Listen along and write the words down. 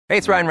Hey,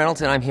 it's Ryan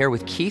Reynolds, and I'm here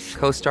with Keith,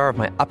 co-star of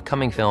my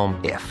upcoming film,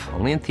 If,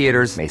 only in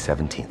theaters May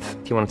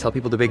 17th. Do you want to tell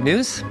people the big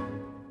news?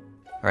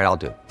 All right, I'll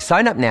do it.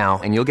 Sign up now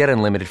and you'll get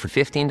unlimited for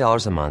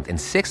 $15 a month and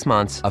 6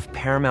 months of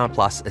Paramount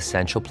Plus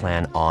Essential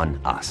Plan on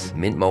us.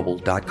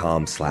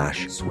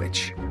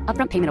 MintMobile.com/switch.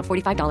 Upfront payment of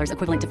 $45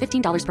 equivalent to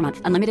 $15 per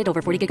month. Unlimited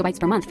over 40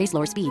 gigabytes per month. Face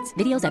lower speeds.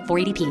 Videos at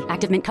 480p.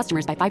 Active Mint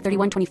customers by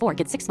 531.24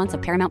 get 6 months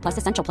of Paramount Plus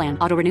Essential Plan.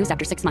 Auto renews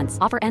after 6 months.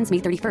 Offer ends May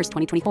 31st,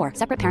 2024.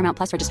 Separate Paramount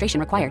Plus registration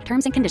required.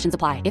 Terms and conditions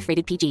apply if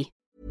rated PG.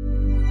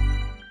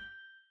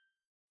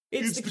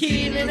 It's the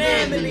Keen and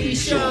Emily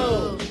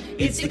Show.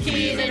 It's the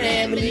Keen and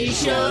Emily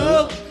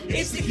Show.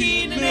 It's the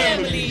Keen and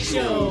Emily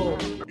Show.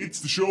 It's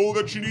the show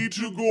that you need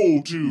to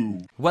go to.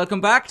 Welcome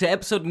back to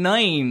episode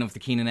 9 of the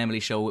Keen and Emily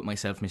Show with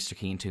myself, Mr.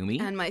 Keen Toomey.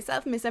 And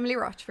myself, Miss Emily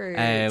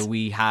Rochford.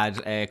 We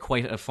had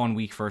quite a fun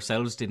week for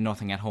ourselves. Did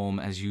nothing at home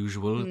as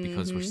usual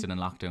because we're still in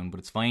lockdown, but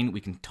it's fine.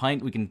 We can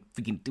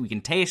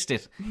taste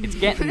it. It's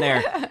getting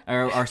there.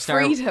 Our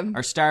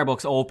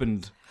Starbucks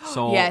opened.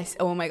 So yes,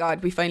 oh my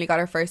god, we finally got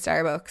our first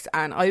Starbucks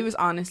and I was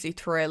honestly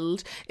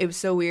thrilled. It was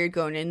so weird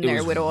going in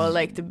there with all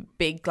like the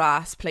big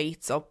glass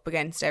plates up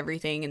against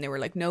everything and they were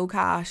like no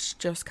cash,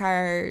 just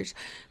card.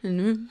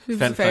 And it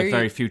felt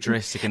very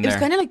futuristic in there. It was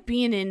kind of like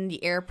being in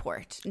the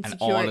airport in and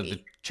security. all of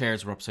the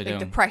chairs were upside down.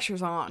 The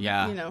pressure's on.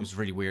 Yeah, you know? It was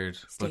really weird.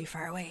 Stay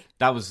far away.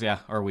 That was,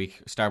 our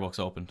week. Starbucks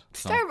opened.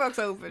 So. Starbucks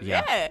opened,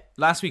 yeah.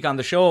 Last week on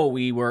the show,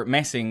 we were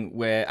messing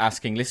with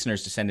asking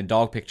listeners to send in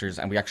dog pictures,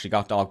 and we actually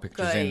got dog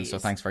pictures in, so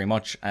thanks very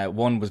much.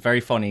 One was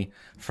very funny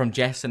from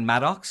Jess and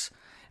Maddox.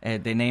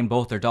 They named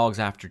both their dogs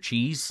after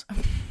cheese.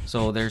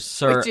 So there's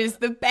Sir... Which is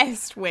the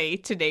best way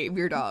to name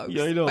your dogs,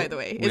 by the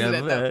way, isn't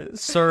it? Though?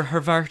 Sir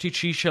Hervarty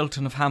Cheese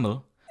Shelton of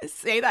Hamel.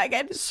 Say that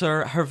again.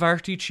 Sir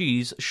Hervarty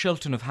Cheese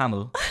Shelton of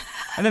Hamel.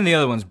 And then the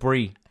other one's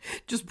Brie.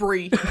 Just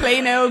Brie.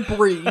 Plain old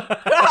Brie.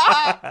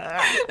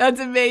 That's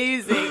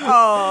amazing.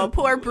 Oh,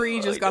 poor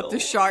Brie just got the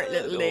short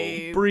little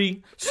name.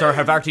 Brie. Sir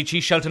Hervarty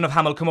Cheese Shelton of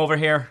Hamel, come over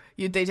here.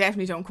 They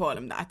definitely don't call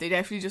him that. They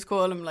definitely just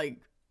call him like...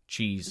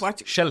 Cheese.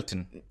 What?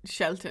 Shelton,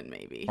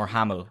 maybe. or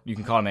Hamel. You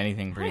can call him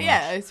anything pretty much.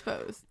 Yeah, I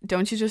suppose.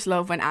 Don't you just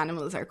love when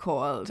animals are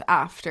called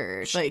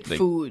after like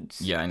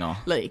foods? Yeah, I know.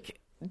 Like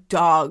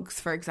dogs,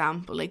 for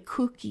example, like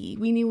Cookie.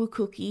 We knew a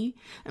Cookie,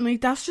 and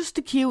like that's just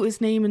the cutest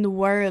name in the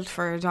world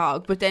for a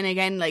dog. But then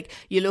again, like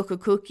you look at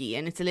Cookie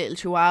and it's a little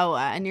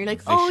Chihuahua, and you're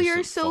like, oh,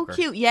 you're so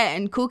cute. Yeah,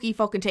 and Cookie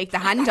fucking take the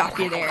hand off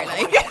you there,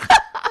 like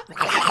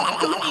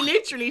Cookie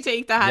literally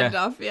take the hand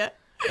off you.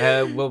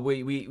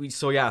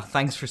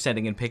 Thanks for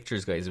sending in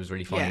pictures, guys. It was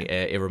really funny.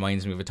 It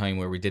reminds me of a time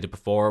where we did it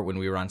before when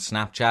we were on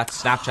Snapchat.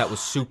 Snapchat was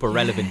super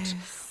relevant.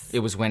 It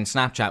was when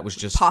Snapchat was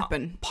just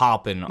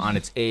popping on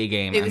its A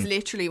game. It was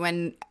literally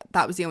when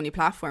that was the only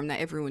platform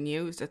that everyone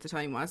used at the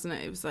time, wasn't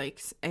it? It was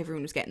like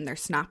everyone was getting their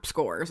Snap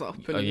scores up.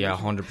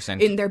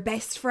 100%. In their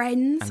best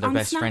friends and their on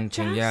best Snapchat. friend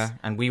thing, yeah.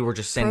 And we were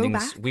just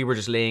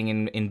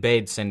laying in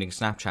bed sending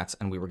Snapchats,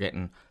 and we were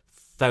getting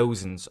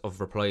thousands of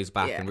replies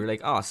back, and we were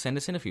like, send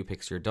us in a few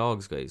pics of your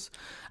dogs, guys.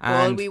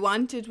 And all we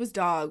wanted was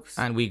dogs,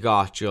 and we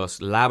got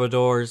just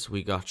Labradors,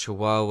 we got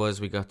Chihuahuas,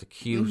 we got the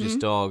cutest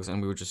dogs,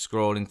 and we were just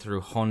scrolling through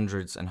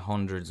hundreds and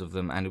hundreds of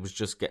them, and it was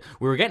just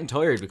we were getting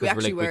tired because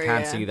we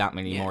can't see that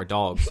many more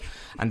dogs.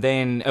 And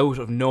then out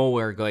of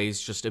nowhere,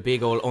 guys, just a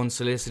big old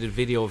unsolicited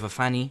video of a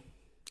fanny.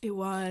 It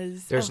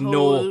was. There's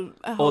no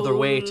other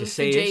way to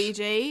say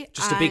it.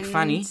 Just a big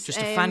fanny. Just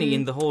a fanny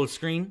in the whole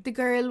screen. The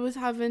girl was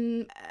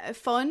having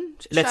fun.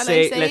 Let's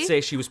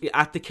say she was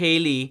at the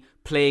Kaylee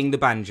playing the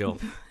banjo.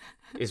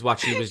 Is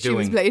what she was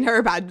doing. She was playing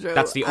her banjo.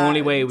 That's the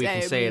only way we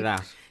can say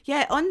that.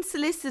 Yeah,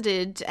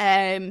 unsolicited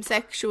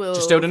sexual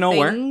just out of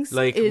nowhere.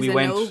 Like we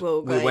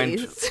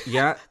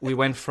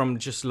went from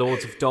just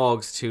loads of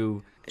dogs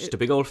to just a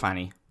big old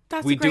fanny.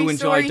 That's we a great do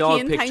enjoy story, dog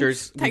Cian.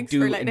 pictures. Thanks we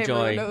do for letting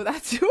enjoy. Know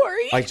that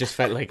story. I just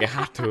felt like it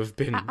had to have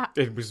been.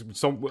 It was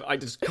some. I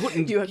just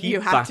couldn't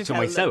keep that to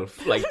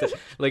myself.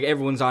 Like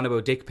everyone's on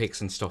about dick pics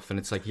and stuff, and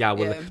it's like,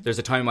 there's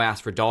a time I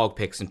asked for dog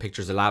pics and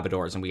pictures of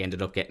Labradors, and we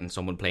ended up getting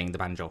someone playing the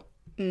banjo.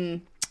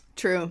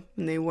 True,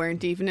 and they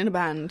weren't even in a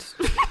band.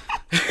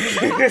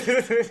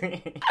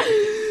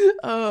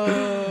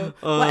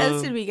 What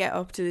else did we get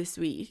up to this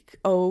week?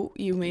 Oh,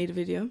 you made a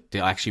video. They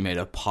actually made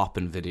a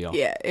popping video.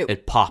 Yeah,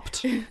 it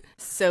popped.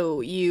 So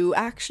you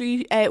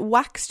actually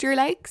waxed your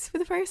legs for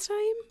the first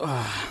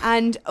time.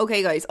 And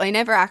okay, guys, I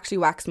never actually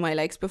waxed my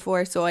legs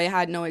before, so I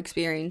had no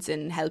experience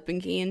in helping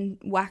Cian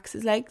wax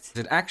his legs.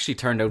 It actually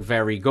turned out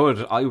very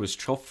good. I was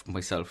chuffed with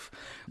myself.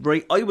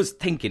 Right, I was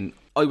thinking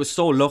I was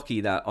so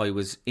lucky that I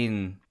was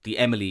in the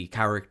Emily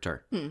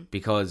character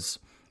because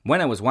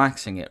when I was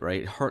waxing it,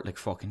 right, it hurt like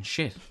fucking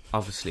shit,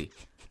 obviously.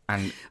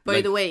 And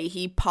by the way,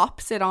 he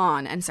pops it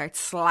on and starts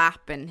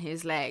slapping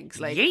his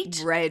legs like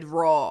yeet. Red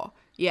Raw.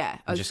 Yeah.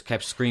 I just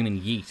kept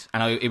screaming yeet.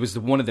 And it was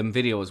one of them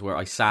videos where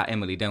I sat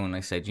Emily down and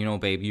I said, you know,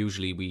 babe,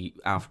 usually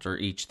after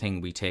each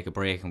thing we take a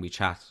break and we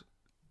chat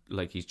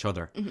like each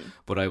other.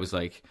 But I was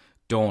like,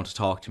 don't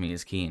talk to me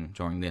as Cian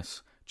during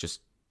this. Just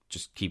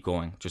just keep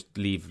going. Just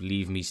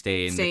leave me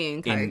stay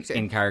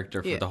in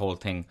character for the whole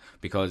thing,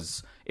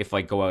 because if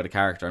I go out of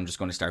character, I'm just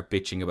going to start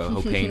bitching about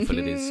how painful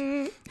it is.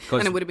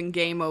 And it would have been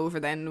game over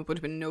then. It would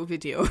have been no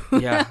video.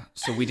 Yeah,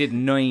 so we did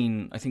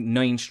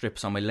 9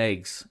 strips on my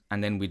legs,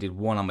 and then we did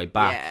 1 on my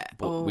back. Yeah.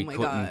 But we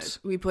couldn't. God.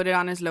 We put it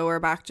on his lower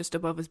back, just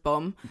above his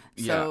bum.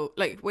 So,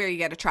 like, where you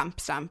get a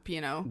tramp stamp,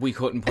 you know. We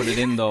couldn't put it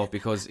in, though,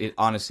 because it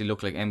honestly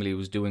looked like Emily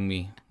was doing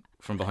me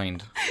from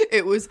behind.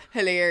 It was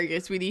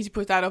hilarious. We need to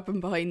put that up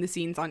in behind the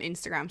scenes on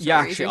Instagram stories, yeah,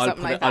 actually, or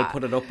something like that. I'll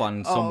put it up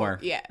on somewhere.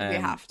 Yeah, we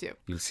have to.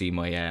 You'll see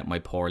my my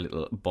poor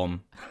little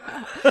bum.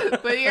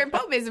 But your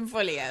bum isn't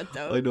fully out,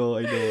 though. I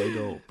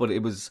know. But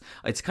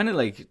it's kind of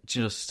like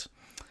just...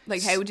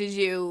 Like, how did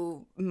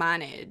you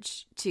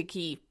manage to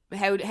keep...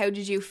 How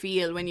did you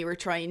feel when you were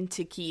trying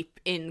to keep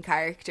in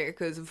character?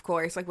 Because, of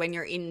course, like, when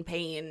you're in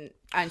pain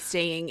and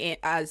staying in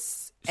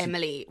as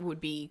Emily would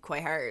be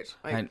quite hard.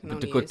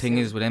 But the good thing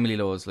is with Emily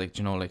Lowe is, like,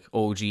 you know, like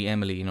OG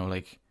Emily, you know,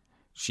 like,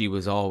 she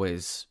was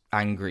always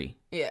angry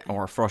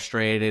or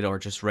frustrated or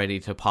just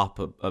ready to pop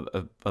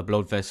a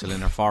blood vessel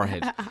in her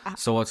forehead.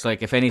 So it's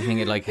like, if anything,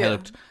 it like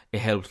helped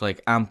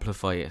like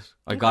amplify it.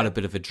 I got a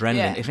bit of adrenaline.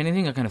 Yeah. If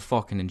anything, I kind of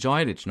fucking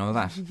enjoyed it, you know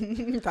that?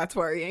 That's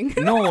worrying.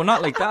 No,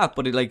 not like that,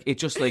 but it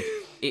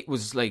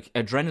was like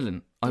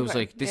adrenaline. I was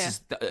like,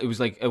 it was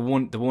like the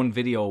one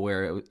video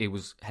where it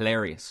was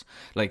hilarious.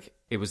 Like,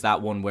 it was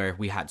that one where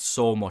we had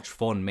so much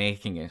fun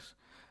making it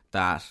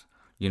that,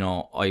 you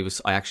know, I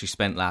actually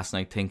spent last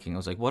night thinking, I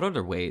was like, what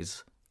other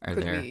ways are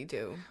there? We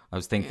do? I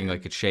was thinking I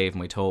could shave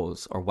my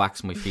toes or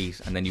wax my feet,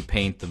 and then you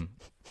paint them,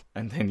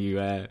 and then you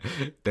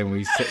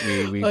we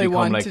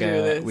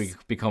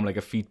become like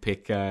a feet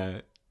pick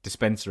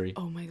dispensary.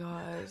 Oh my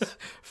god!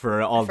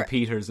 For all the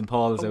Peters and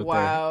Pauls out there.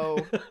 Wow,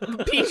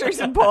 Peters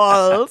and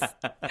Pauls.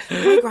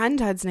 My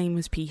granddad's name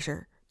was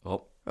Peter.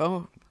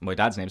 Oh, my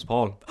dad's name's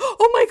Paul.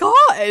 Oh my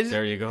god!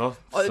 There you go.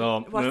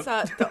 What's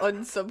that? The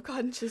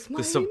unsubconscious mind?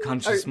 The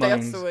subconscious mind.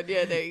 That's the one,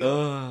 yeah, there you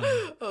go.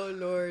 Oh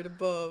Lord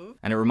above.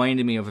 And it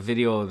reminded me of a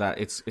video that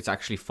it's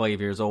actually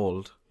 5 years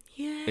old.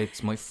 Yeah. It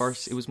was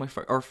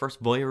our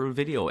first viral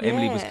video.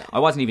 Yeah. I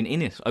wasn't even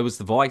in it. I was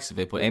the voice of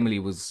it, but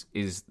Emily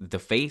is the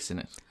face in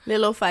it.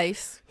 Little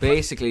face.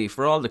 Basically,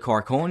 for all the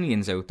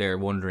Corkonians out there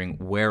wondering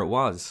where it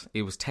was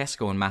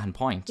Tesco in Mahon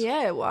Point.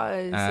 Yeah, it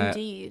was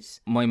indeed.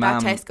 My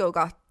mum, that Tesco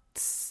got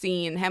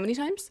seen how many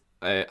times?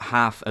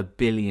 500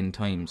 million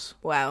times.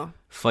 Wow.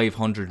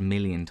 500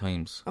 million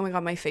times. Oh my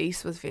god, my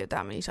face was viewed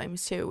that many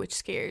times too, which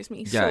scares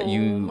me so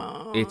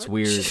much. It's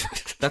weird.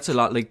 That's a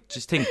lot. Like,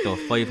 just think though,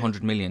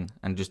 500 million,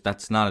 and just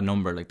that's not a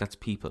number. Like, that's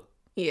people.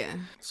 Yeah.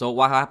 So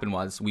what happened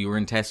was, we were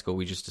in Tesco.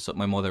 We just decided,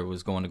 my mother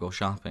was going to go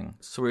shopping,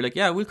 so we were like,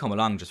 yeah, we'll come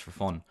along just for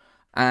fun.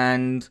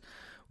 And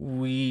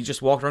we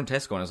just walked around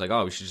Tesco, and I was like,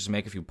 oh, we should just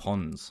make a few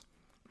puns.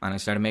 And I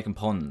started making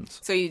puns.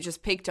 So you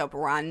just picked up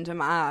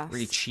random ass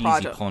really cheesy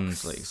products.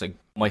 puns. Like, it's like,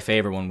 my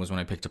favourite one was when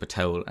I picked up a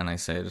towel and I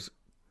said,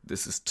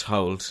 this is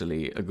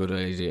totally a good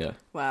idea.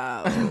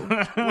 Wow.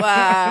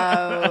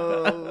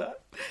 Wow.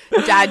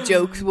 Dad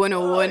jokes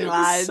 101,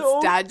 lads.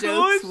 So Dad good.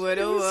 jokes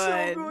 101.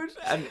 So good.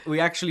 And we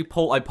actually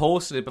I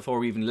posted it before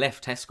we even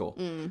left Tesco,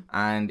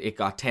 and it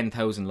got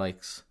 10,000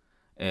 likes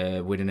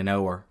within an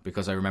hour,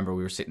 because I remember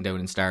we were sitting down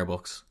in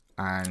Starbucks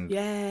and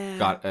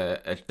got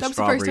a that was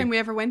strawberry. the first time we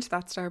ever went to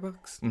that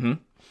Starbucks.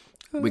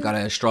 We got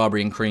a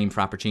strawberry and cream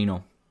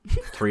frappuccino.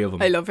 3 of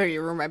them. I love how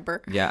you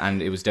remember. Yeah,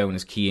 and it was down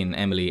as Cian,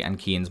 Emily,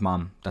 and Cian's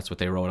mom. That's what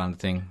they wrote on the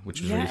thing, which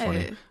was really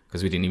funny,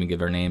 because we didn't even give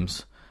their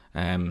names.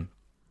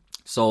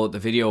 So the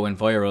video went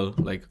viral,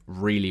 like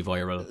really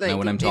viral. Like, now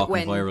when I'm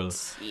talking viral,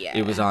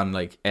 it was on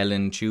like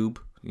Ellen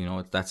Tube. You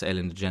know, that's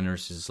Ellen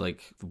DeGeneres'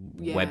 like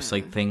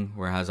website thing,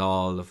 where it has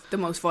all of the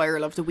most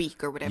viral of the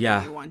week or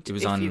whatever you want. It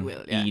was on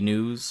E!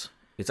 News.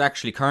 It's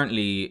actually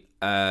currently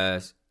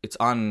it's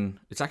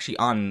actually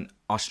on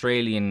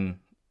Australian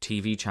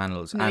TV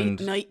channels and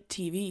night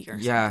TV or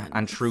something. Yeah,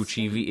 and True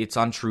TV. It's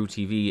on True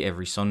TV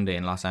every Sunday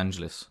in Los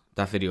Angeles.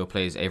 That video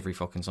plays every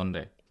fucking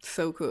Sunday.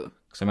 So cool.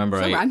 Because I remember,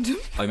 random.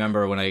 I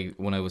remember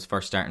when I was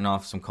first starting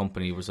off, some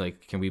company was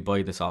like, "Can we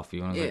buy this off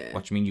you?" And I was like,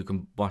 "What do you mean you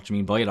can? What do you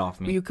mean buy it off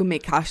me? You can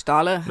make cash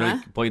dollar, huh?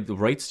 Like, buy the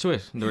rights to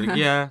it." And they were like,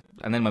 "Yeah."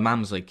 And then my mum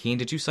was like, "Cian,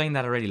 did you sign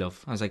that already,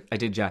 love?" I was like, "I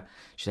did, yeah."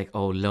 She's like,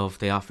 "Oh, love,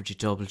 they offered you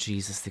double.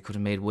 Jesus, they could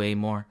have made way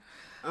more."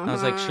 And I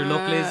was like, "Sure,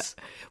 look, Liz,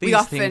 we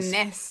got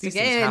finessed these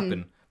again. things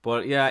happen."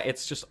 But yeah,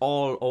 it's just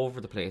all over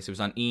the place. It was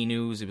on E!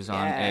 News, it was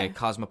on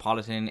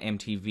Cosmopolitan,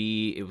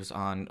 MTV, it was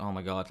on, oh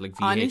my god, like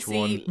VH1.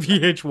 Honestly,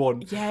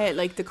 VH1. Yeah,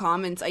 like the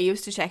comments. I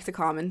used to check the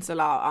comments a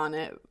lot on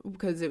it,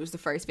 because it was the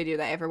first video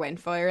that ever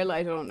went viral.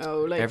 I don't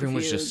know. Like, everyone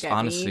was just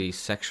honestly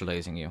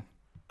sexualizing you.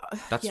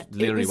 That's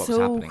literally what was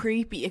so happening.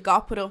 Creepy. It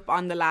got put up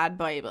on the Lad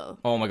Bible.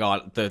 Oh my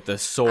god, the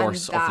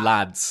source of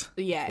lads.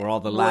 Yeah. Where all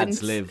the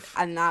lads live.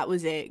 And that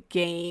was it.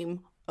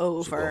 Game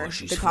over.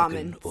 The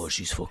comments.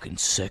 She's fucking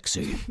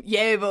sexy.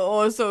 Yeah, but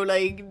also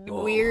like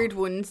weird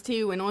ones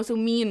too, and also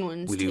mean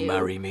ones too. Will you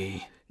marry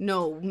me?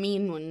 No,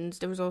 mean ones.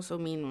 There was also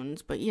mean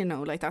ones, but you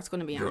know, like that's going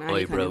to be on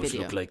any kind of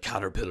video. look like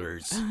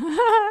caterpillars.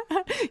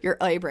 Your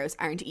eyebrows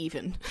aren't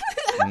even.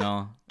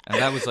 No,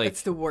 and that was like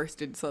it's the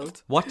worst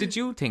insult. What did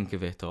you think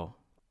of it though?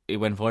 It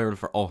went viral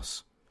for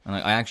us, and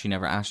I actually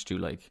never asked you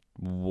like,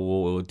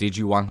 whoa, did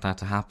you want that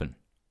to happen?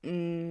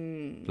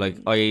 Like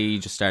I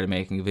just started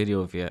making a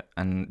video of you,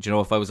 and do you know,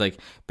 if I was like,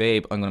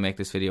 babe, I'm gonna make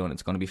this video and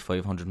it's gonna be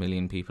 500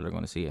 million people are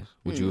gonna see it,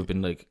 would you have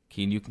been like,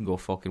 Cian, you can go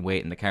fucking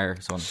wait in the car,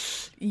 son?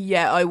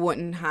 Yeah, I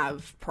wouldn't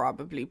have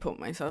probably put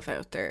myself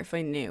out there if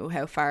I knew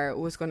how far it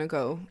was gonna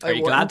go. Are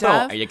you glad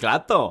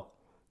though?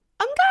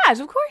 I'm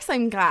glad, of course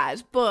I'm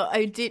glad, but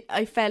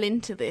I fell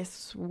into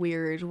this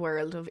weird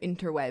world of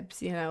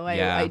interwebs, you know.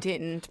 I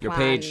didn't plan. Your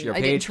page I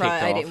didn't try.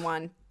 kicked I off. didn't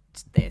want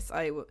this.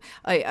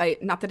 I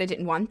not that I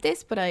didn't want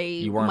this, but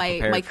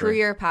my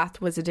career path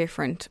was a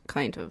different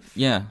kind of.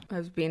 Yeah. I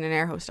was being an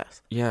air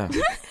hostess. Yeah.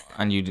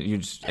 And you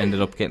just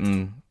ended up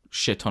getting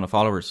shit ton of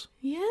followers.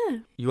 Yeah.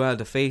 You had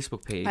a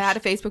Facebook page. I had a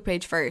Facebook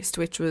page first,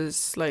 which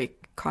was like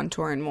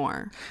Contour and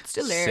More. It's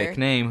still there. Sick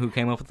name. Who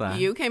came up with that?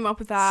 You came up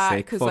with that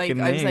because like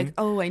fucking I was name. like,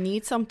 oh, I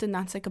need something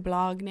that's like a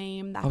blog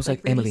name. That's I was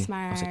like, really Emily.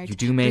 smart. I was like, you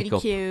do makeup.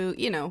 Really cute,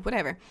 you know,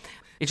 whatever.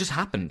 It just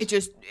happened.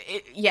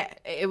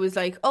 It was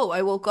like, oh,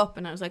 I woke up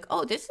and I was like,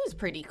 oh, this is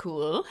pretty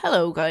cool.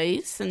 Hello,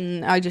 guys.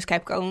 And I just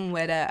kept going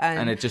with it.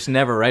 And it just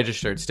never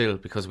registered still,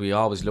 because we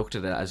always looked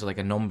at it as like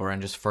a number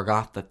and just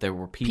forgot that there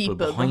were people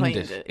behind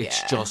it.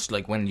 It's just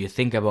like when you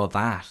think about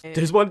that. Yeah.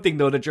 There's one thing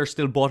though that you're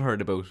still butthurt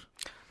about.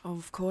 Oh,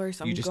 of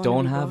course. You just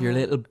don't have your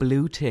little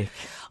blue tick.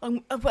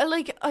 Well,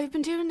 like, I've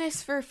been doing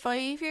this for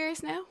 5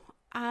 years now.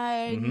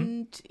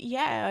 And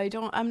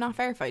I'm not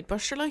verified, but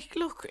sure, like,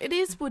 look, it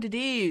is what it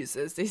is,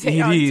 as they say.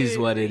 It is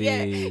what it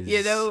is.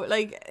 You know,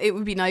 like, it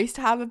would be nice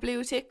to have a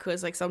blue tick,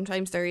 because like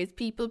sometimes there is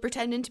people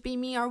pretending to be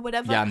me or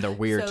whatever. Yeah, and they're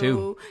weird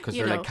too, because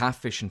they're like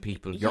catfishing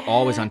people. You're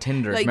always on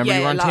Tinder. Like, remember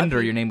you were on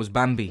Tinder, your name was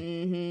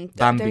Bambi.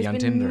 Bambi There's on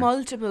been Tinder.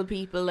 multiple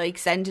people like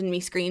sending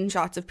me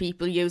screenshots of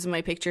people using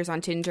my pictures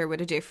on Tinder with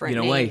a different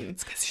You know name. why?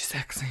 It's because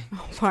you're sexy.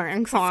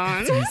 Thanks,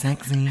 on. You're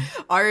sexy.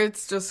 Or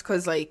it's just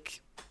because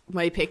like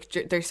my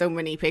picture, there's so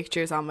many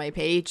pictures on my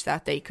page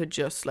that they could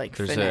just like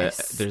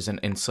finesse. There's an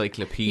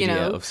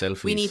encyclopedia of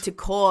selfies. We need to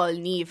call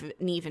Neve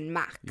and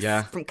Max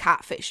from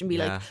Catfish and be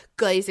like,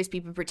 guys, there's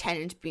people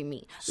pretending to be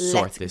me.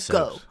 Sort this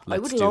go. out. I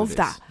would love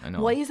that. I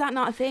know. Why is that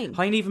not a thing?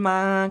 Hi, Neve and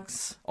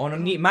Max. Oh no,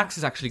 Max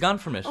is actually gone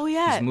from it. Oh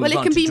yeah. He's moved Well, it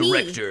on can to be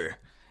director.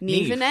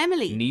 Neve and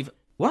Emily. Neve.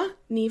 What?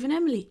 Neve and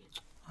Emily.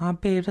 Oh,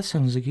 babe, that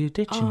sounds like you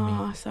ditching me.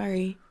 Oh,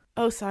 sorry.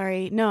 Oh,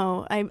 sorry.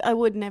 No, I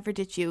would never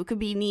ditch you. It could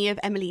be Neve,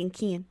 Emily and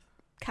Cian.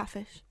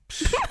 Catfish.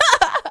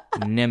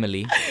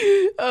 Nemily.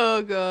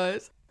 Oh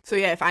god. So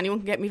yeah, if anyone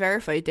can get me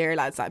verified there,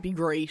 lads, that'd be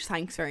great.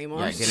 Thanks very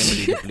much. Yeah, get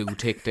Emily the blue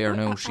tick there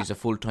now. She's a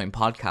full-time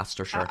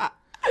podcaster, sure.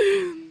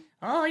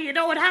 Oh, you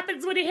know what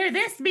happens when you hear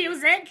this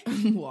music?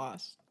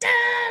 What?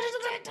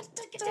 It's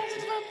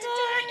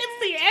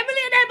the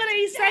Emily and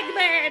Emily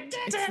segment.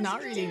 It's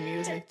not really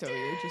music though,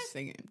 you're just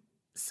singing.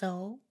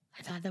 So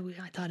I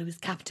thought it was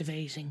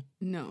captivating.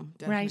 No,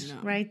 definitely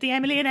not. Right. The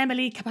Emily and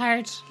Emily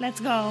part.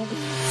 Let's go.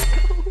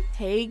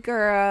 Hey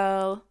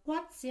girl.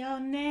 What's your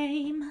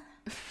name?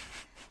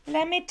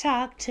 Let me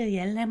talk to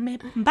you. Let me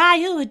buy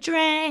you a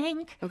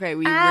drink. Okay,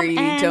 we I'm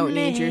really don't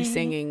need your Emily.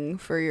 singing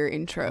for your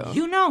intro.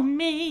 You know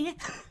me.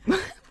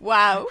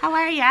 Wow. How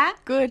are ya?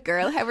 Good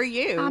girl, how are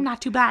you? I'm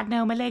not too bad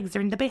now. My legs are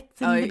in the bits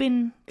and they've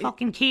been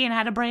fucking Cian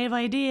had a brave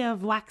idea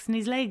of waxing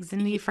his legs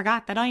and he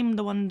forgot that I'm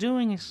the one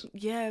doing it.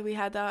 Yeah, we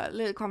had that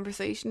little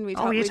conversation. We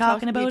Were you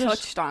talking about we it?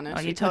 touched on it. Oh,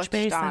 you we touched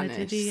base on it. it,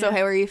 did you? So Yeah.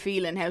 how are you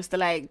feeling? How's the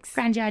legs?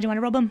 Grand, yeah, do you want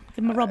to rub him?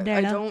 Give him a rub there,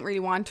 I love. don't really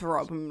want to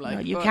rub him. Like, No,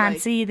 you but, can't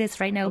like, see this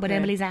right now, but okay.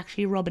 Emily's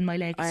actually rubbing my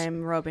legs. I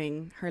am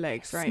rubbing her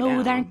legs right now.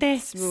 Smooth, aren't they?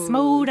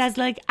 Smooth as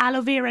like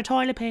aloe vera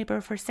toilet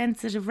paper for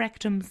sensitive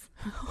rectums.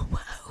 Oh, wow.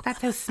 That's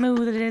how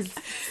smooth it is.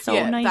 So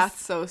yeah, nice.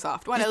 that's so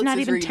soft. What There's else not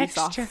is even really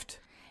texture. soft?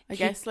 I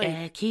guess like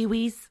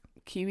kiwis.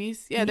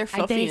 kiwis. Yeah, they're Are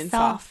fluffy they and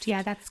soft?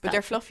 Yeah, that's but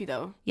they're fluffy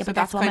though. Yeah, so but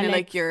that's that's what kind of my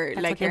like legs- your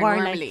that's like what they your were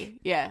normally. like.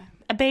 Yeah.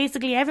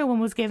 Basically, everyone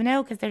was giving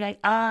out because they're like,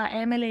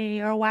 Emily,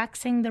 you're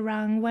waxing the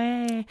wrong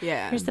way.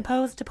 Yeah. You're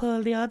supposed to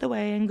pull the other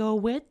way and go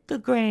with the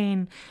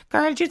grain.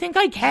 Girl, do you think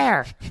I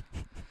care?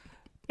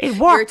 It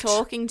worked. You're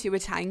talking to a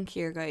tank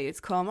here, guys.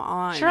 Come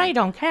on. Sure, I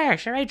don't care.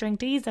 Sure, I drink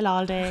diesel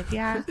all day.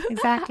 Yeah,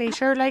 exactly.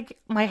 Sure, like,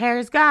 my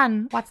hair's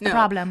gone. What's the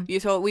problem?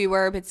 You thought we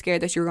were a bit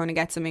scared that you were going to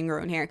get some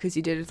ingrown hair because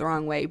you did it the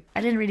wrong way.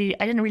 I didn't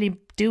really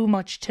do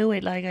much to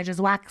it. Like, I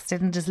just waxed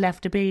it and just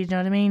left it be. You know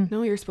what I mean?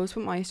 No, you're supposed to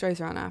put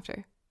moisturiser on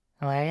after.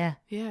 Oh, are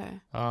you? Yeah.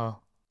 Oh.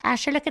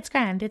 Sure, look, it's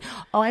grand.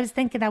 I was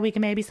thinking that we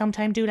can maybe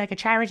sometime do like a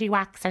charity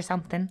wax or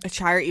something. A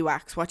charity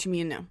wax. What do you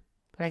mean now?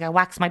 Like, I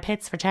wax my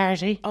pits for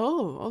charity.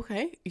 Oh,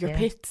 okay. Your Yeah.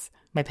 pits.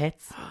 My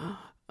pits.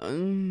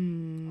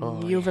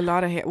 You have a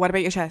lot of hair. What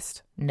about your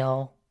chest?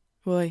 No.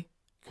 Why?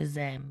 Because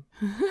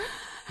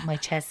my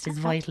chest is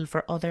vital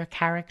for other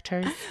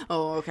characters.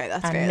 Oh, okay.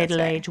 That's and fair.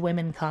 middle-aged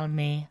women call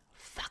me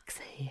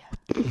Foxy.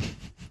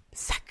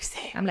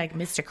 Sexy. I'm like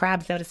Mr.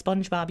 Krabs out of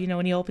SpongeBob. You know,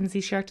 when he opens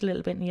his shirt a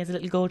little bit and he has a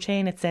little gold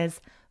chain, it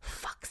says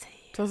Foxy.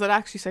 Does it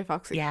actually say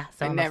Foxy? Yeah,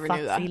 so I'm never a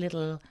knew that. foxy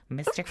little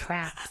Mr.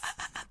 Krabs.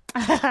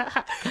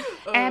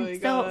 my So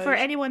God. for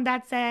anyone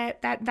that's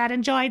that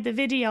enjoyed the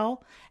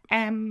video,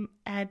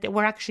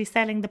 we're actually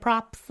selling the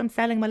props. I'm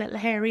selling my little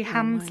hairy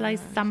ham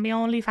slices on my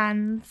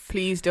OnlyFans.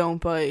 Please don't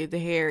buy the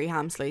hairy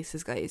ham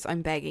slices, guys.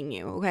 I'm begging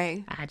you,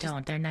 okay? I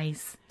don't. They're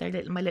nice.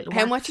 They're my little.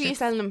 How much are you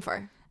selling them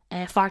for?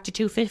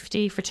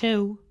 $42.50 for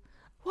 2.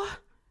 What?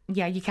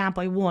 Yeah, you can't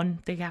buy one.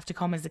 They have to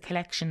come as a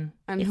collection.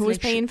 And It's who's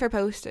like paying for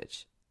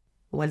postage?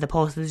 Well, the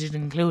postage is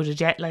included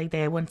yet. Like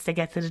once they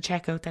get to the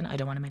checkout, then I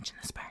don't want to mention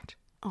this part.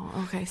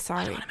 Oh, okay. I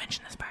Sorry. don't want to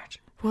mention this part.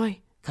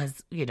 Why?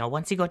 Because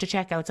once you go to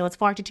checkout, so it's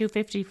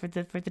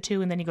 $42.50 for the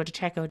 2, and then you go to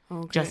checkout.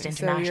 Okay. Just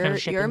international so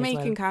shipping. you're as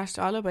making well. cash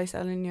dollar by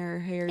selling your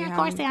hairy Yeah, ham. of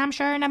course I am,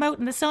 sure. And I'm out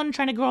in the sun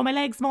trying to grow my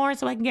legs more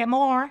so I can get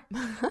more.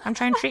 I'm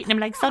trying to treat them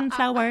like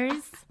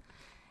sunflowers.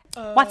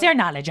 What's your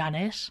knowledge on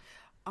it?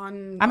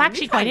 I'm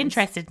actually quite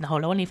interested in the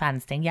whole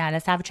OnlyFans thing. Yeah,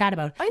 let's have a chat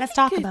about it. Let's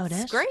talk about it.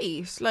 It's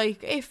great.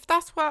 Like, if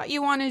that's what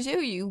you want to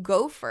do, you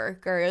go for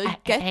it, girl.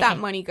 Get that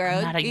money,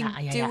 girl.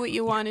 Do what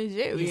you want to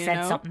do. You said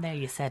know? something there.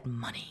 You said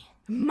money.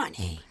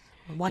 Money.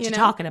 What you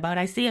talking about?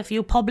 I see a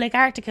few public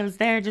articles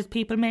there, just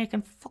people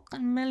making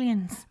fucking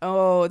millions.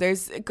 Oh,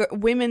 there's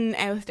women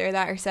out there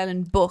that are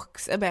selling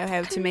books about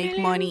how to make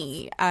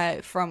money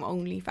from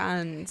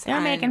OnlyFans. They're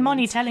making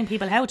money telling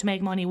people how to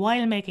make money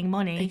while making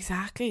money.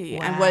 Exactly.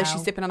 Wow. And while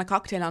she's sipping on a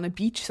cocktail on a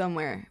beach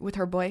somewhere with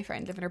her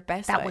boyfriend, living her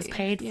best life. That was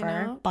paid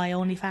for by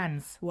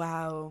OnlyFans.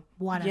 Wow.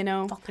 What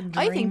a fucking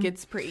dream. I think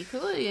it's pretty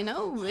cool,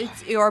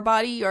 It's your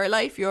body, your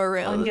life, your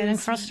rules. I'm getting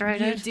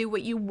frustrated. You do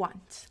what you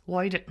want.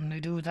 Why didn't I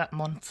do that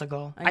months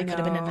ago? I could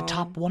have been in the know.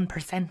 top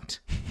 1%.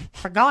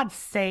 For God's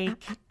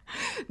sake.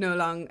 No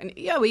long. And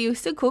yeah, well, you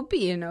still could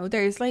be,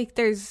 There's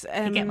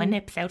I get my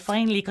nips out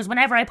finally, because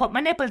whenever I put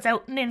my nipples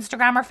out on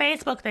Instagram or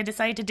Facebook, they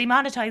decide to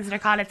demonetize it or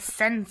call it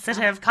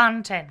sensitive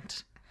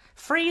content.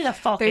 Free the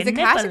fucking There's a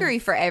nipples. category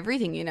for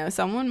everything,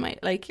 Someone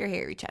might like your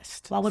hairy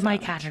chest. What would my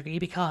category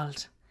be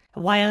called?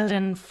 Wild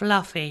and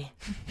fluffy.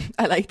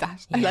 I like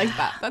that. I like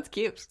that. That's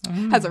cute.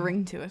 Has a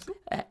ring to it.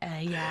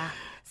 Yeah.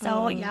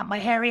 So yeah, my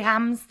hairy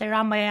hams, they're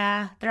on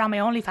my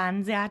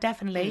OnlyFans, yeah,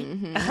 definitely.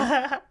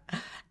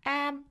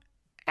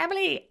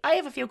 Emily, I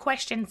have a few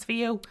questions for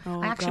you.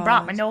 I actually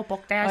brought my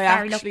notebook there.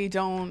 I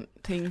don't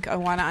think I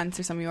want to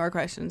answer some of your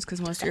questions,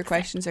 because most of your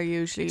questions are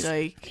usually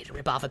like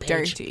rip off a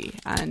page. dirty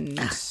and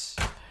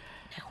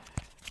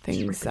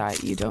things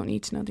that you don't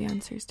need to know the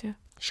answers to.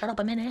 Shut up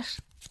a minute.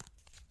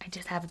 I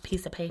just have a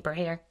piece of paper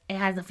here. It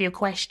has a few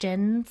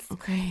questions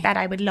that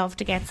I would love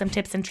to get some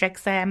tips and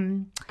tricks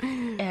from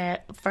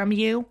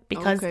you,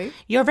 because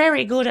you're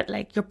very good at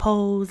like your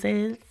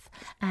poses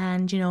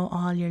and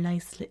all your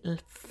nice little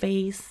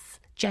face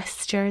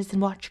gestures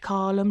and what you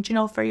call them.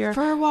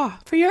 For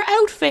what? For your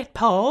outfit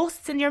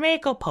posts and your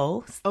makeup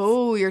posts.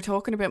 Oh, you're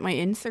talking about my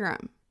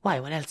Instagram. Why?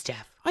 What else,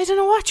 Jeff? I don't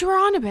know what you were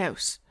on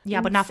about.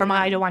 Yeah, but not for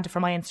I don't want it for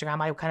my Instagram.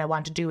 I kind of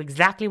want to do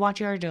exactly what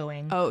you're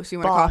doing. Oh, so you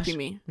want to copy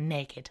me?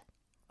 Naked.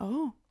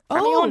 Oh. For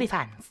my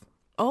OnlyFans.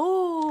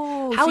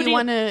 Oh. How so you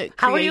want to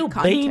How are you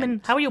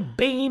beaming? How are you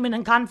beaming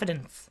in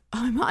confidence?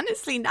 I'm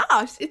honestly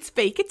not. It's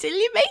fake it till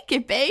you make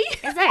it, babe.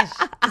 Is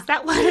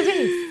that what it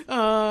is?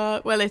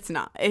 Well, it's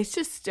not. It's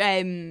just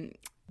trying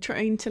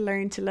to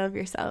learn to love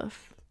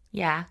yourself.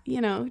 Yeah.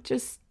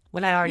 Just...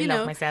 Well, I already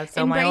love myself,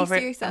 so am I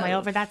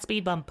over that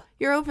speed bump?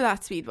 You're over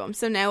that speed bump.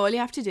 So now all you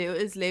have to do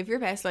is live your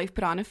best life,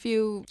 put on a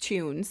few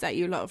tunes that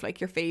you love, like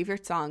your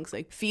favourite songs,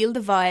 like feel the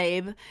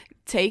vibe,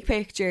 take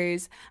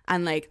pictures,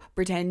 and like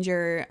pretend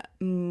you're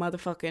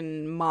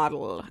motherfucking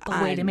model.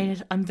 But wait a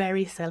minute, I'm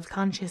very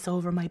self-conscious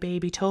over my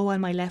baby toe on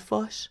my left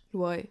foot.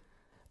 Why?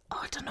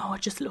 Oh, I don't know,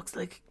 it just looks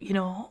like, when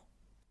but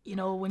you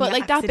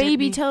like that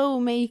baby toe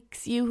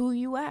makes you who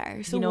you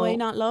are, so why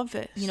not love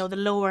it? The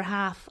lower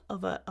half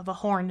of a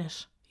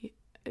hornet.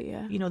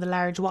 Yeah. The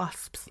large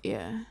wasps.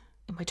 Yeah.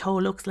 My toe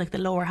looks like the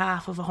lower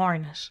half of a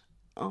hornet.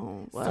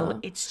 Oh, well. So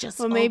it's just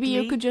Well, maybe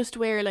ugly. you could just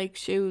wear like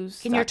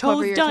shoes. Can your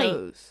toes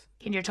die?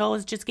 Can your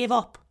toes just give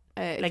up?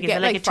 Like,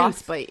 get like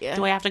frostbite, yeah.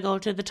 Do I have to go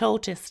to the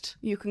toetist?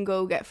 You can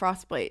go get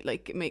frostbite,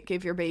 like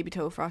give your baby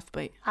toe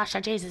frostbite. Oh, sure,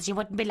 Jesus, you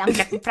wouldn't be long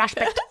getting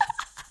frostbite.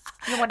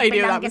 You wouldn't I be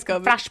knew long that was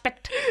getting coming.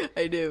 frostbite.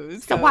 I knew it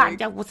was So coming.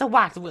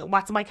 what?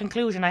 What's my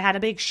conclusion? I had a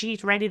big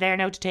sheet ready there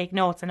now to take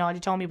notes, and all you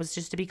told me was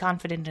just to be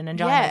confident and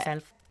enjoy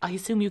myself. I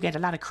assume you get a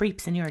lot of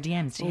creeps in your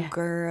DMs, do you? Oh,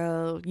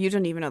 girl, you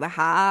don't even know the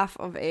half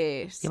of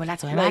it. Yeah, well,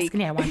 that's why I'm asking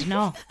you. I want to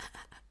know.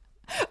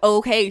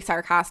 Okay,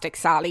 sarcastic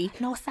Sally.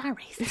 No,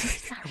 sorry.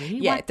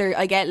 Yeah,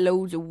 I get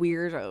loads of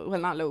weirdo.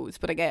 Well, not loads,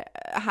 but I get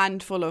a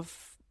handful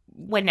of.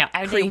 Well, now,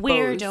 are they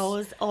creepos.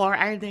 weirdos or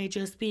are they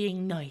just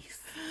being nice?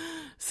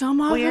 Some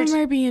of them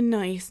are being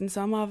nice and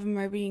some of them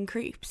are being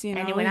creeps,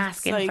 Anyone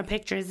asking for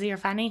pictures of your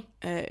fanny?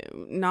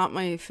 Not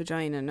my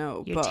vagina,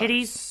 no. Your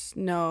titties?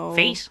 No.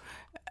 Feet?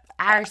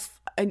 Arse?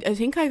 I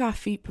think I got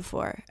feet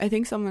before. I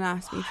think someone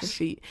asked me for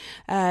feet.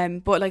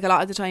 But like a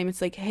lot of the time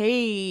it's like,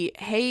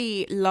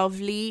 hey,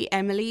 lovely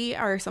Emily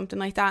or something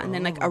like that. And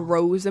then like a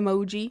rose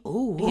emoji.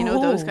 Ooh.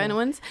 Those kind of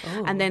ones.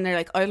 Ooh. And then they're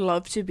like, I'd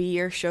love to be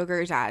your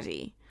sugar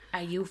daddy.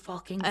 Are you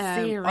fucking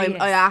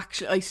serious?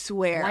 I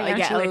swear, I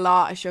get a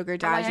lot of sugar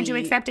daddy. Why aren't you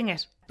accepting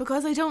it?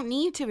 Because I don't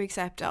need to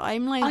accept it.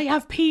 I'm like, I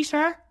have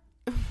Peter.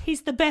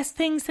 He's the best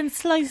thing since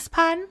sliced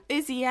pan.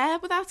 Is he? Yeah,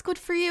 but that's good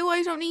for you.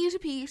 I don't need a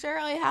Peter.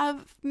 I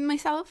have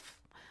myself,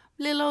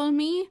 little old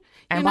me.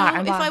 If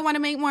I want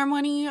to make more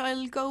money,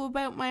 I'll go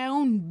about my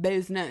own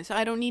business.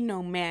 I don't need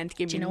no man to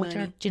give me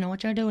money. Do you know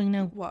what you're doing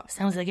now? What?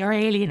 Sounds like you're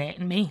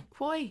alienating me.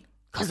 Why?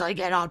 Because I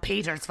get all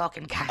Peter's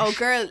fucking cash. Oh,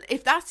 girl,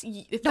 if that's do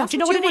you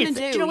know what it is?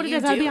 Do you know what it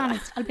is? I'll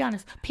be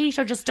honest.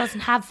 Peter just doesn't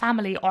have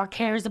family or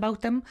cares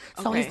about them.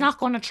 So he's not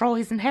going to throw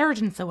his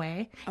inheritance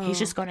away. He's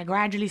just going to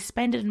gradually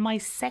spend it in my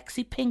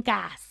sexy pink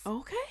ass.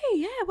 Okay,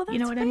 yeah, well, that's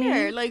what fair. I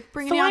mean? Like,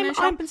 bringing you on a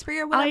shopping spree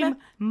or whatever. I'm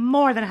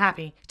more than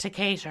happy to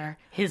cater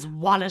his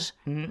wallet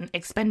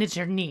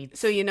expenditure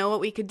needs. So you know what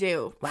we could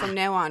do? Wow. From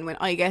now on, when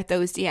I get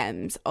those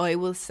DMs, I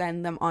will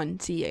send them on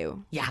to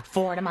you. Yeah,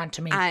 forward them on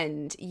to me.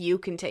 And you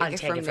can take it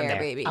from there,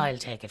 baby. I'll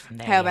take it from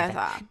there. How about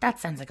that? That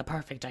sounds like a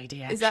perfect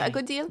idea. Is that a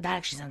good deal? That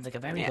actually sounds like a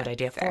very good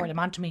idea. Fair. Forward them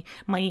on to me.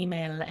 My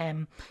email,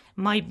 I'm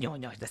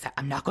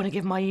not going to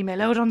give my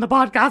email out on the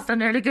podcast. I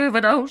nearly gave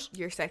it out.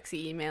 Your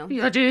sexy email.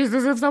 Yeah,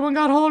 Jesus, if someone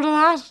got hold of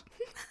that.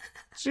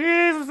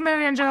 Jesus,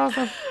 Mary and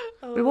Joseph.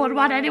 We wouldn't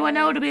want anyone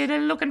now to be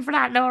looking for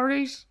that,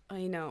 Laurie.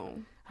 I know.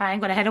 I'm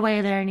going to head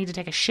away there. I need to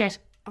take a shit.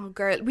 Oh,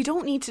 girl, we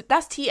don't need to.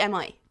 That's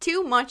TMI.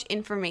 Too much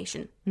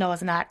information. No,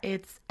 it's not.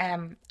 It's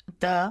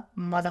the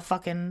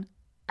motherfucking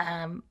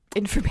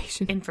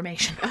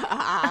information.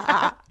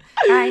 All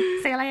right,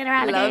 see you later,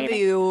 alligator. Love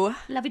you.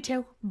 Love you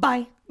too.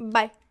 Bye.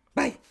 Bye.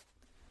 Bye.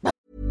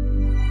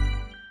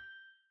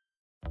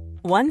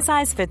 One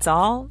size fits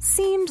all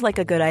seemed like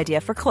a good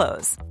idea for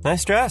clothes.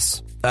 Nice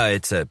dress.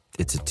 It's a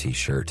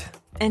t-shirt.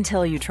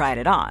 Until you tried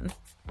it on.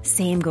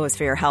 Same goes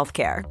for your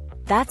healthcare.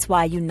 That's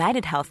why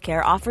United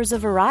Healthcare offers a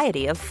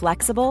variety of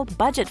flexible,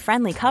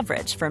 budget-friendly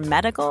coverage for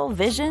medical,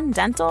 vision,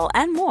 dental,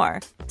 and more.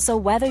 So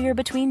whether you're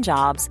between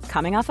jobs,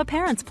 coming off a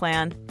parent's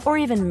plan, or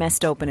even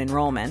missed open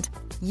enrollment,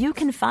 you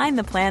can find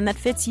the plan that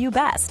fits you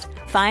best.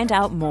 Find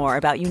out more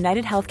about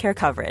United Healthcare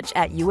coverage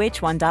at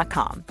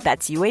uh1.com.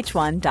 That's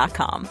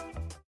uh1.com.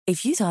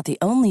 If you thought the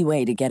only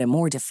way to get a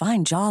more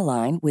defined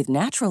jawline with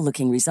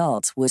natural-looking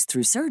results was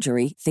through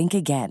surgery, think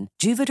again.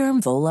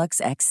 Juvederm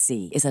Volux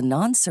XC is a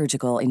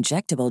non-surgical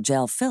injectable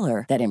gel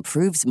filler that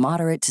improves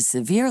moderate to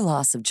severe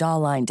loss of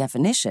jawline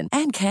definition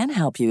and can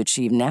help you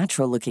achieve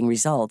natural-looking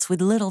results with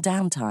little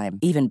downtime.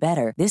 Even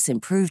better, this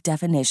improved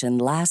definition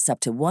lasts up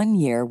to 1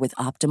 year with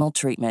optimal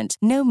treatment.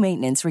 No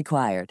maintenance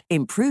required.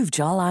 Improve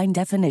jawline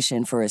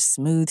definition for a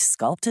smooth,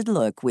 sculpted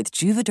look with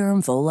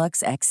Juvederm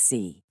Volux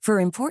XC. For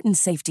important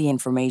safety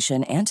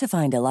information and to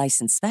find a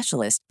licensed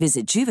specialist,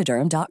 visit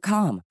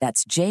Juvederm.com.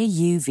 That's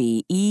Juvederm.com.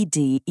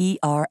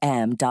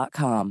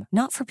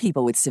 Not for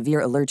people with severe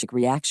allergic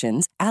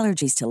reactions,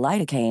 allergies to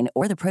lidocaine,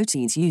 or the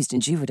proteins used in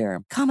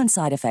Juvederm. Common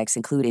side effects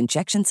include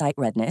injection site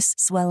redness,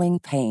 swelling,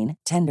 pain,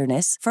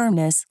 tenderness,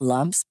 firmness,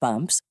 lumps,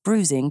 bumps,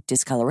 bruising,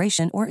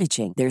 discoloration, or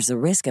itching. There's a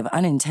risk of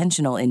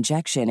unintentional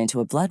injection into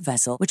a blood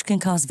vessel, which can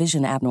cause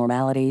vision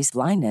abnormalities,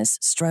 blindness,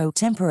 stroke,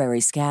 temporary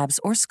scabs,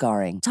 or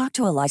scarring. Talk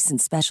to a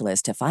licensed specialist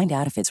to find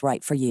out if it's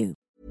right for you.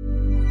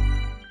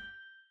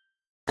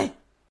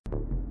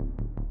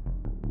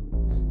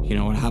 You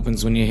know what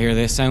happens when you hear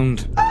this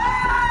sound?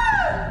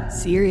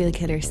 Serial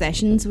Killer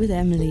Sessions with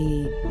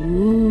Emily.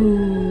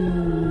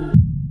 Ooh.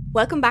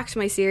 Welcome back to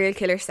my Serial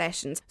Killer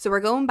Sessions. So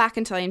we're going back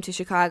in time to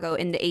Chicago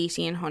in the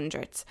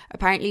 1800s.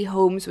 Apparently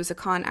Holmes was a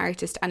con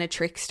artist and a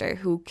trickster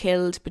who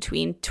killed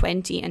between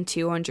 20 and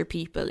 200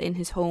 people in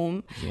his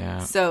home. Yeah.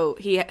 So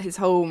his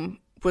home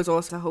was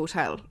also a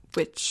hotel,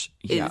 which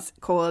is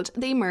called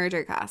the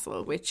Murder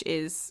Castle, which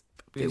is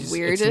the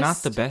weirdest. It's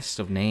not the best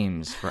of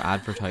names for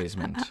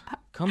advertisement.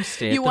 Come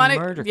stay at the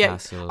Murder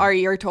Castle. Or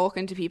you're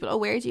talking to people,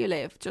 where do you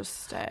live?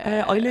 Just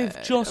I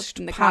live just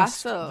in the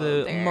past castle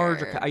the there.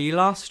 Murder Castle. Are you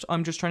lost?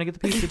 I'm just trying to get the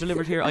pizza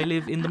delivered here. I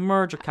live in the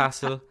Murder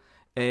Castle,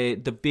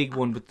 the big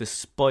one with the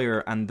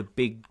spire and the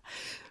big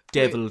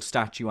devil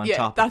statue on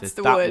top of it.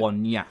 That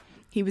one, yeah.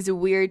 He was a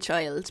weird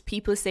child.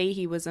 People say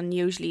he was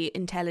unusually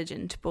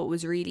intelligent, but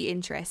was really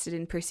interested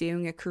in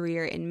pursuing a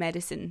career in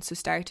medicine, so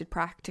started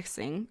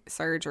practicing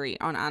surgery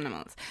on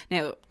animals.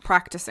 Now,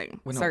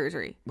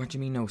 surgery. What do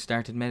you mean? No,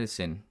 started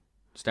medicine.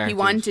 He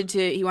wanted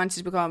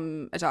to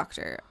become a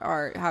doctor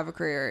or have a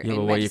career in medicine.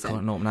 Yeah, but why are you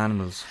cutting open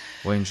animals?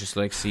 Why don't you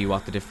just see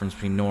what the difference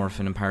between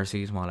Norepinephrine and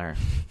paracetamol are,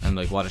 and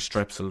what a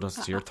strepsil does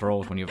to your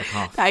throat when you have a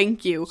cough?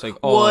 Thank you. It's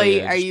why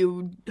are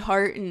you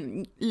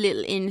hurting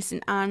little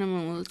innocent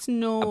animals?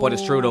 No. But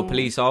it's true though.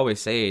 Police always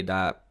say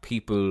that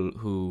people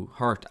who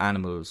hurt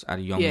animals at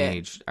a young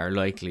age are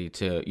likely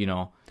to,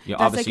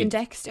 That's like in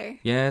Dexter.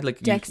 Yeah,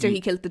 Dexter, he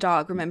killed the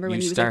dog. Remember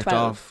when he was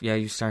 12?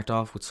 You start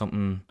off with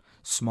something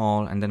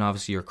small, and then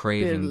obviously your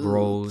craving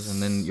grows,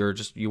 and then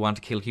you want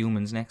to kill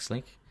humans next.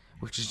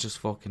 Which is just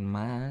fucking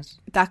mad.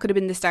 That could have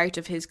been the start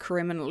of his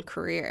criminal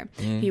career.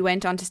 Yeah. He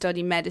went on to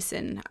study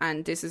medicine,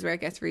 and this is where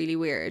it gets really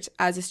weird.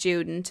 As a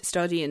student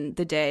studying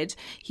the dead,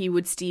 he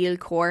would steal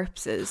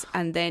corpses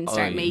and then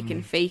start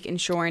making fake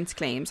insurance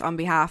claims on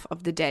behalf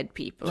of the dead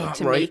people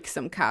to make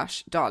some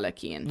cash. Dollar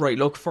Cian. Right,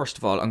 look, first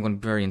of all, I'm going to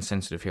be very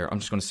insensitive here. I'm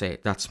just going to say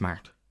that's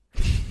smart.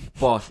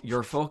 But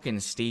you're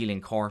fucking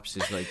stealing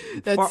corpses, like...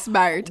 That's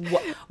smart.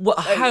 What?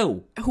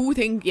 How? Who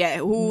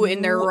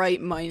in their right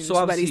mind...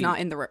 So well, he's not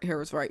in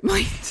his right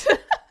mind.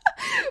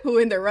 Who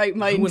in their right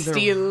mind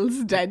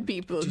steals dead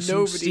people?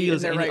 Nobody in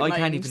their right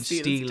mind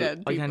steals dead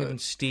people. I can't even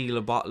steal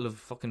a bottle of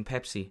fucking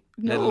Pepsi,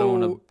 let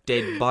alone a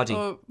dead body.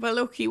 Well,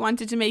 look, he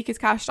wanted to make his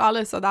cash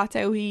dollars, so that's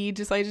how he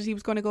decided he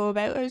was going to go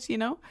about it, you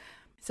know?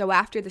 So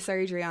after the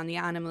surgery on the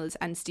animals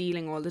and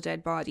stealing all the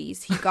dead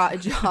bodies, he got a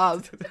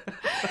job.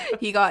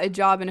 He got a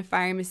job in a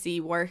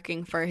pharmacy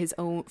working for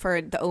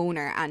the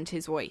owner and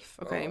his wife.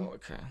 Okay. Oh,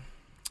 okay.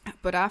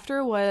 But after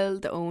a while,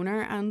 the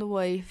owner and the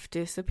wife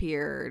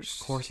disappeared.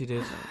 Of course he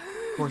did.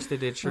 Of course they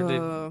did. Sure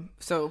did.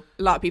 So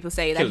a lot of people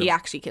say that he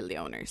actually killed the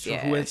owners. Sure,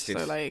 yeah. Who else did?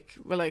 So like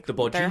the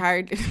budgie. They're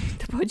hard.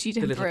 The budgie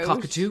did. The little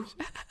cockatoo.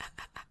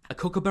 A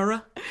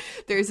kookaburra?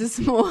 There's a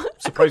small...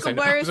 Surprised I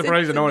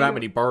know that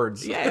many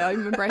birds. Yeah,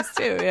 I'm impressed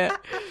too, yeah.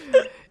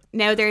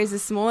 Now, there is a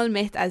small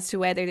myth as to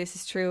whether this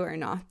is true or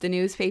not. The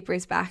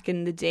newspapers back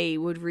in the day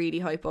would really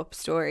hype up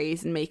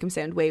stories and make them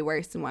sound way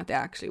worse than what they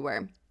actually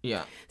were.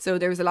 Yeah. So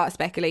there was a lot of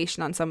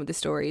speculation on some of the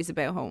stories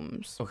about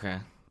Holmes. Okay.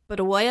 But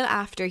a while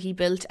after, he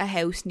built a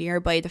house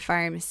nearby the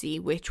pharmacy,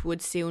 which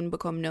would soon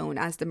become known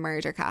as the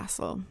Murder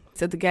Castle.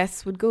 So the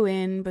guests would go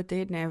in, but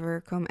they'd never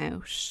come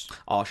out.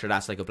 Oh, sure,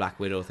 that's like a Black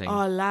Widow thing.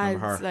 Oh, lads.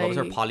 Remember her? What was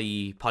her?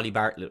 Polly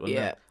Bartlett, wasn't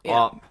it? Yeah.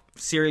 Oh,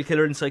 serial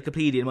killer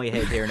encyclopedia in my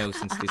head here now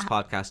since this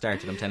podcast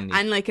started, I'm telling you.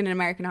 And like in an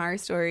American Horror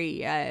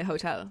Story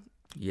hotel.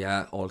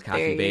 Yeah, old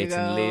Kathy Bates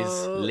and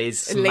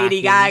Liz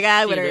Lady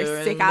Gaga with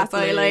her sick ass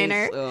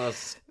eyeliner. Oh,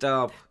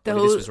 stop. This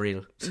was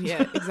real.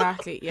 Yeah,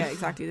 exactly.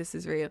 This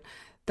is real.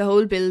 The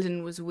whole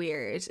building was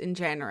weird in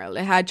general.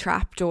 It had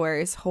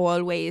trapdoors,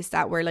 hallways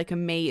that were like a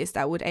maze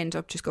that would end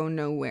up just going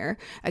nowhere,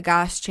 a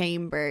gas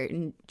chamber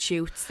and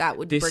chutes that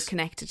were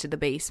connected to the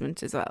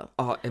basement as well.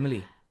 Oh,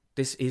 Emily,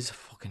 this is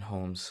fucking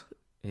Holmes.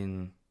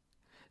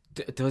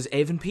 Does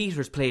Evan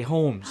Peters play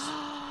Holmes?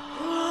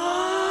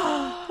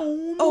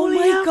 Oh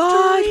my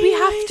god, we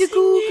have to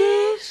Google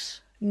it.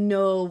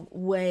 No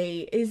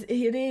way.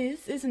 It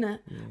is, isn't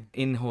it? Yeah.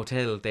 In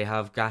hotel, they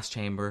have gas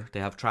chamber, they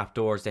have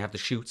trapdoors, they have the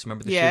chutes.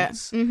 Remember the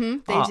chutes?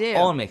 Mm-hmm, they do.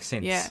 All makes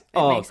sense. Yeah,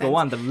 makes sense. Go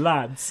on, the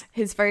lads.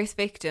 His first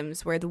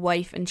victims were the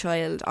wife and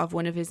child of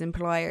one of his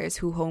employers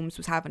who Holmes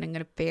was having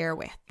an affair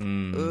with.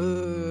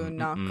 Ooh,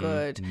 not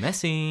good.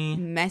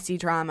 Messy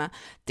drama.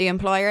 The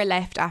employer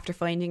left after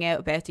finding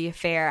out about the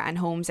affair, and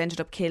Holmes ended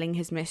up killing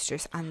his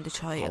mistress and the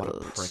child. What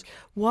a prick.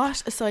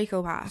 What a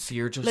psychopath. So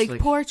you're just like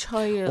poor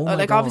child. Oh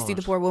my obviously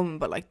God. the poor woman,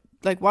 but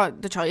like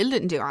what? The child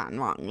didn't do anything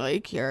wrong.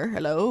 Like,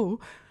 hello.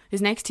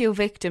 His next two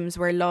victims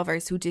were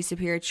lovers who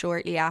disappeared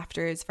shortly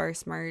after his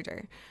first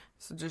murder.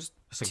 So just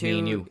it's like me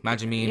and you.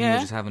 Imagine me and you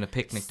just having a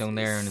picnic down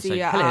there, and it's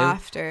like, hello,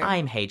 after.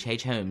 I'm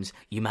H.H. Holmes.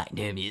 You might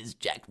know me as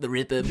Jack the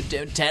Ripper, but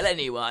don't tell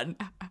anyone.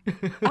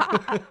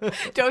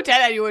 Don't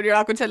tell anyone. You're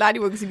not going to tell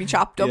anyone because he'll be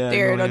chopped up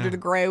there and under the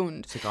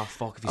ground. It's like, oh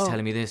fuck, if he's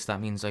telling me this, that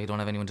means I don't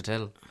have anyone to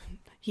tell.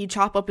 He'd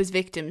chop up his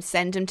victims,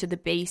 send them to the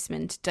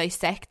basement,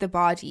 dissect the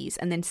bodies,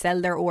 and then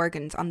sell their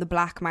organs on the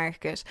black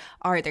market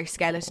or their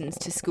skeletons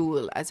to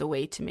school as a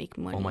way to make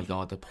money. Oh my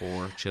god, the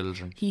poor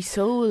children. He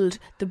sold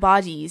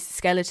the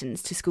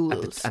skeletons to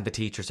schools. And the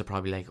teachers are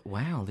probably like,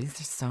 wow, these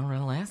are so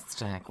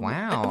realistic.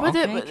 Wow.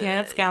 Okay,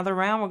 kids, gather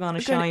around. We're going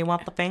to show you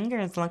what the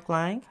fingers look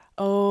like.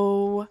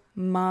 Oh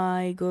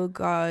my good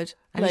God.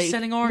 And he's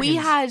selling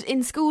organs.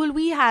 In school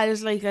we had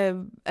like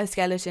a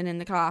skeleton in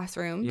the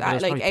classroom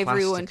that like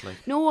everyone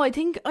plastic, No, I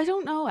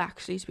don't know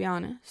actually, to be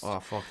honest.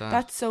 Oh fuck that.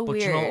 That's so but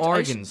weird. But you know,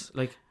 organs,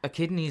 like a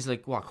kidney's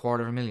like what,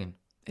 $250,000?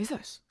 Is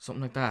it?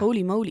 Something like that.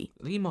 Holy moly.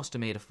 He must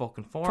have made a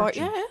fucking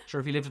fortune. Yeah.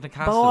 Sure, if he lived in a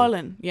castle.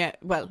 Ballin'. Yeah,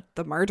 well,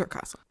 the murder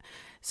castle.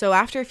 So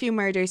after a few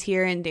murders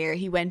here and there,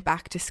 he went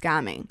back to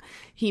scamming.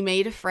 He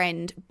made a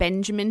friend,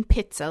 Benjamin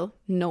Pitzel.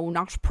 No,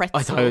 not Pretzel.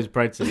 I thought it was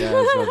Pretzel. Yeah, I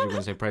thought you were going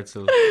to say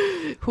Pretzel.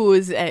 Who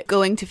was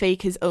going to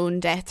fake his own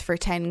death for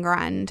 10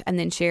 grand and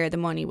then share the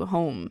money with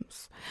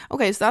Holmes.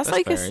 Okay, so that's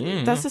like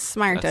fair, that's a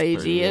smart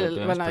idea.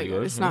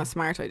 It's not a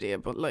smart idea,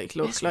 but like,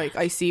 look, like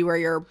I see where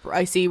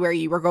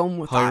you were going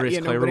with high that. Risk,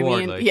 you know high what reward, I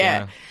mean? like,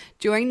 yeah.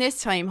 During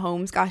this time,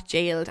 Holmes got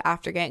jailed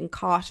after getting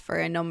caught for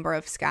a number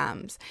of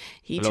scams.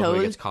 He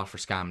gets caught for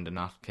scammed and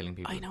not killing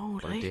people. I know,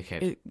 what a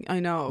dickhead. I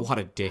know. What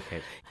a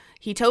dickhead.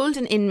 He told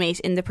an inmate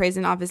in the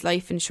prison of his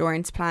life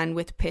insurance plan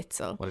with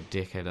Pitzel. What a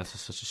dickhead. That's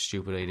such a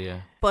stupid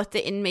idea. But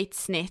the inmate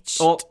snitched.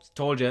 Oh,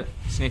 told you.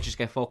 Snitches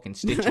get fucking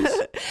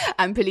stitches.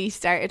 And police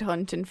started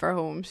hunting for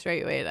Holmes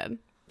straight away then.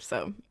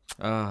 So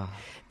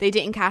they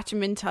didn't catch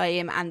him in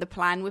time, and the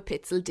plan with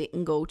Pitzel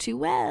didn't go too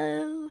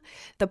well.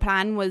 The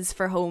plan was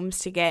for Holmes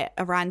to get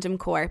a random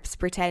corpse,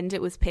 pretend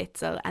it was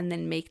Pitzel, and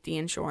then make the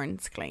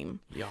insurance claim.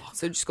 Yeah.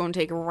 So just go and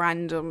take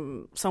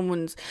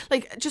someone's,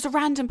 like, just a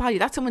random body.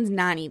 That's someone's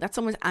nanny. That's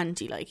someone's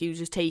auntie. Like, he was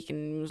just taken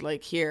and was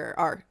like, here,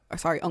 or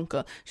sorry,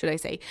 uncle, should I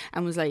say,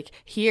 and was like,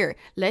 here,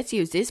 let's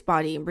use this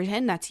body and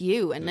pretend that's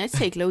you, and let's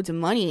take loads of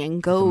money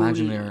and go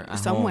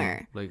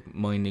somewhere. Home, like,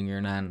 minding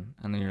your nan,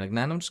 and then you're like,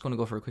 Nan, I'm just going to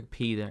go for a quick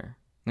pee there.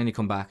 And then you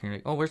come back and you're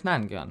like, oh, where's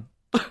Nan gone?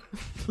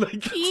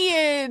 Like,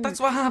 Ian! That's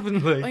what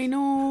happened, like. I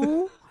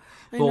know.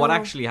 But what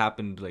actually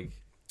happened, like...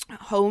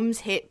 Holmes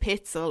hit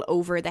Pitzel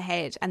over the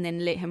head and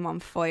then lit him on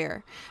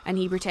fire, and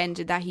he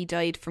pretended that he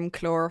died from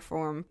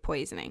chloroform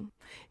poisoning.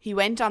 He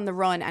went on the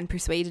run and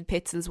persuaded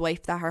Pitzel's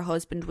wife that her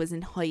husband was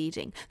in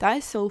hiding. That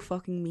is so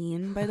fucking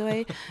mean, by the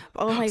way.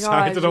 Oh my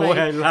god.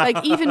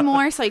 Like even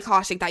more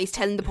psychotic that he's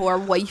telling the poor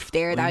wife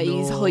there that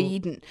he's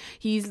hiding.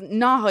 He's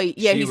not hiding.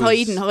 Yeah, he's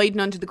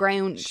hiding under the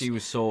ground. She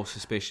was so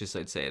suspicious,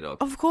 I'd say, though.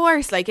 Of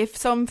course, like if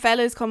some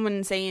fella's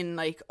coming saying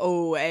like,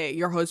 oh,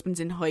 your husband's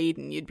in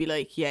hiding, you'd be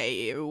like,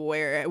 yeah,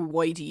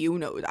 why do you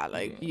know that?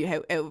 Like, you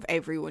out of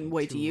everyone,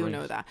 why do you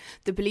know that?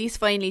 The police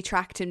finally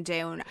tracked him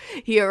down.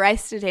 He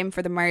arrested him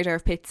for the murder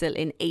of Pitzel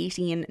in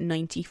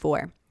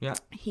 1894. Yeah.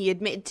 He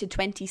admitted to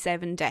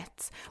 27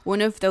 deaths. One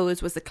of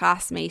those was a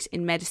classmate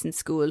in medicine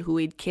school who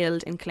he'd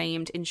killed and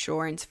claimed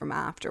insurance from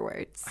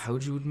afterwards. How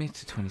would you admit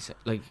to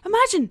 27? Like,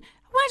 imagine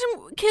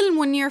killing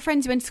one of your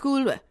friends you went to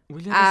school with.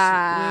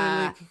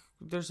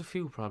 There's a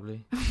few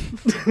probably.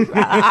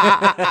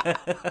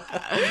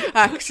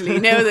 Actually,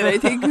 now that I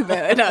think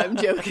about it, no, I'm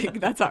joking.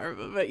 That's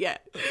horrible, but yeah.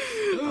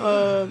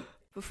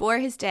 Before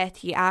his death,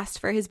 he asked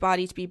for his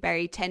body to be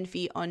buried 10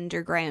 feet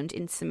underground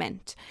in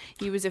cement.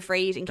 He was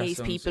afraid in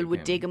case people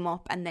would dig him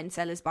up and then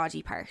sell his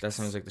body parts. That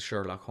sounds like the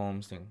Sherlock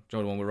Holmes thing. Do you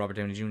know the one with Robert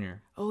Downey Jr.?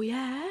 Oh,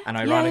 yeah. And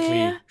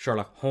ironically,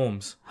 Sherlock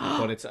Holmes.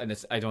 But it's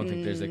I don't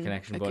think there's a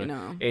connection. Okay, but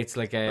no. It's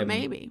like... But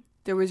maybe.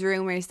 There was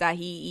rumours that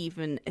he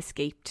even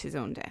escaped his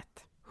own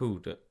death.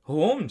 Who?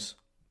 Holmes?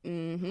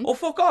 Mm-hmm. Oh,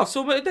 fuck off.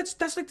 So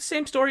that's like the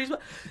same story as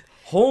well.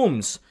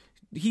 Holmes...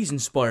 He's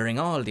inspiring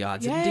all the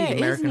odds. Yeah, Indeed,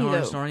 American Horror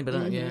though? Story,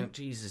 but yeah,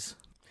 Jesus.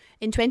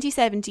 In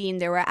 2017,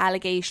 there were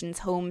allegations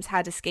Holmes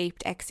had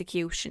escaped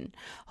execution.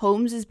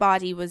 Holmes's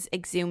body was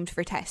exhumed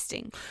for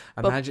testing.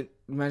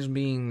 Imagine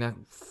being that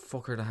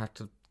fucker that had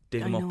to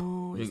dig him up. I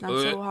know, it's not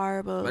so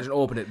horrible. Imagine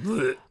opening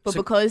it. But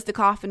because the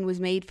coffin was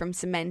made from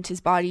cement, his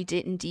body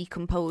didn't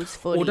decompose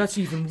fully. Oh, that's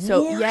even worse.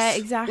 So yeah,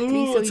 exactly.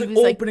 Oh, so it's he like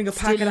was opening a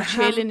packet of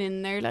ham. chilling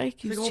in there, like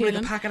he was opening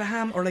chilling. a packet of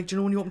ham, or like, do you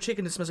know when you open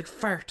chicken, it smells like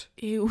fart.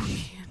 Ew.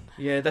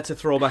 Yeah, that's a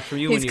throwback for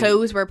you. His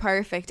clothes were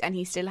perfect, and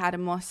he still had a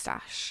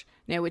mustache.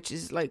 Now, which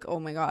is like, oh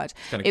my god,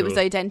 it cool. was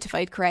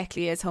identified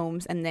correctly as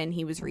Holmes, and then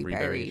he was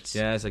reburied.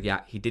 Yeah, it's like,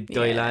 yeah, he did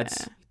die,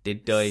 lads. He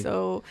did die.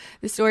 So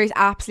the story is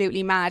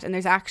absolutely mad, and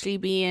there's actually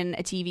been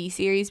a TV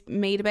series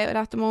made about it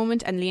at the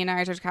moment, and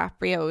Leonardo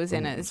DiCaprio is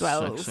in it as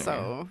well. Sexy.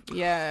 So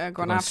yeah,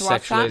 gonna have to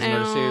watch that now.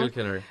 Another serial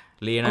killer.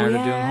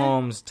 Leonardo doing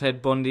Holmes,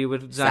 Ted Bundy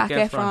with Zac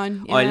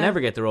Efron. Yeah. I'll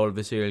never get the role of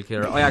a serial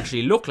killer. I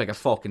actually look like a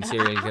fucking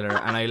serial killer,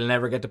 and I'll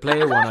never get to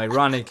play one,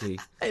 ironically.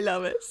 I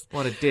love it.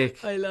 What a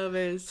dick. I love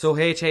it. So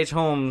H.H.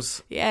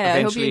 Holmes. Yeah,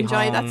 I hope you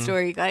enjoyed that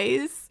story,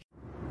 guys.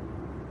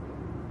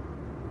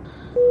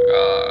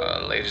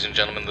 Ladies and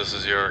gentlemen, this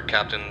is your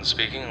captain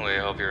speaking. We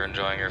hope you're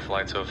enjoying your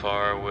flight so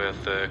far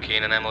with the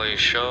Keen and Emily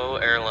Show.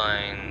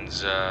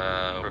 Airlines,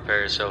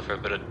 prepare yourself for a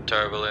bit of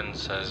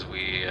turbulence as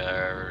we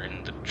are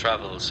in the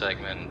travel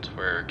segment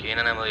where Keen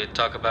and Emily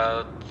talk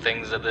about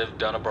things that they've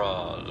done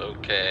abroad.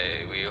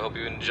 Okay, we hope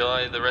you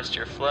enjoy the rest of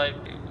your flight.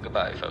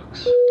 Goodbye,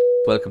 folks.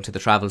 Welcome to the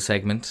travel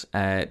segment.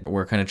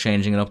 We're kind of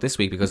changing it up this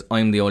week because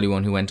I'm the only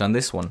one who went on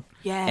this one.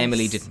 Yes.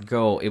 Emily didn't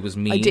go. It was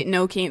me. I didn't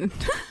know Keenan.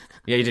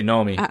 Yeah, you didn't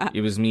know me.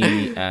 It was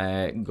me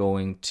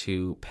going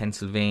to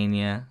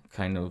Pennsylvania,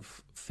 kind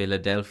of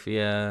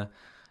Philadelphia,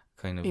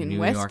 kind of in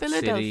New West York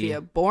Philadelphia,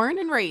 City. Born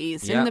and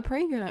raised in the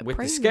playground. With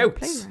the Scouts.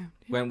 Playground.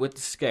 Went with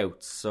the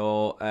Scouts.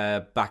 So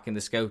back in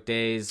the Scout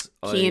days,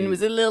 Cian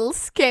was a little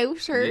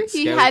scouter.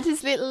 He had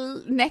his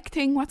little neck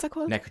thing. What's that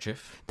called?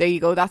 Neckerchief. There you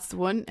go. That's the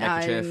one.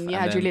 Neckerchief. And you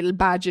had your little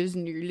badges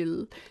and your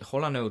little...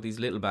 Hold on now. These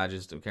little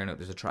badges.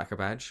 There's a tracker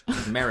badge.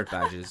 There's merit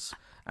badges.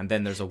 And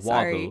then there's a woggle.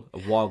 Sorry.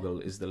 A woggle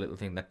is the little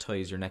thing that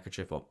ties your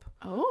neckerchief up.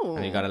 Oh.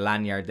 And you got a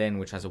lanyard then,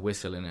 which has a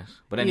whistle in it.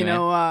 But anyway. You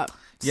know what?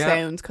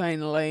 Sounds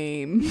kind of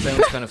lame.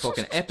 Sounds kind of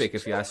fucking epic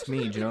if you ask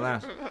me. Do you know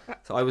that?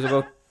 So I was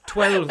about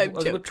 12. I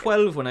was about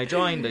 12 when I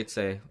joined, I'd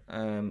say.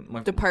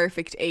 The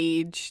perfect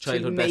age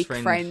to make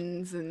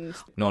friends and...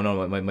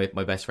 No,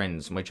 my best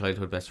friends, my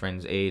childhood best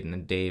friends, Aidan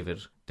and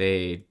David,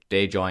 they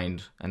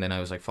joined, and then I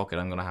was like, fuck it,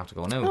 I'm gonna have to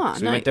go now.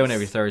 So we went down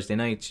every Thursday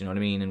night, you know what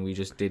I mean? And we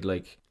just did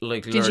like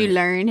Did you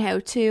learn how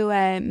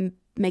to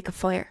make a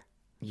fire?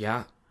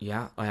 Yeah,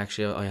 Yeah, I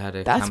had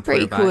a That's campfire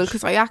pretty cool badge.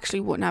 because I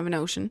actually wouldn't have a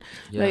notion.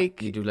 Yeah,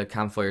 like you do like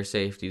campfire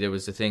safety. There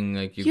was a thing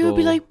like you would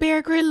be like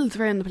Bear Grylls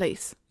around the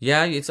place.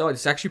 Yeah, it's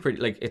actually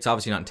pretty, like, it's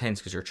obviously not intense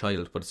because you're a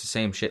child, but it's the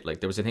same shit. Like,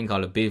 there was a thing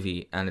called a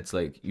bivvy, and it's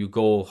like you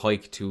go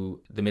hike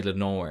to the middle of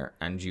nowhere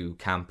and you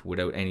camp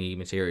without any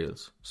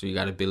materials. So you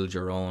got to build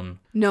your own.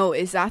 No,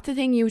 is that the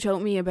thing you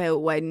told me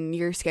about when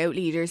your scout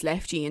leaders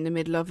left you in the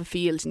middle of a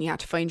field and you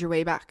had to find your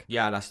way back?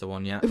 Yeah, that's the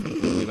one, yeah.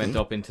 We went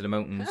up into the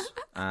mountains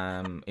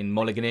in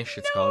Mulliganish,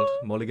 it's called.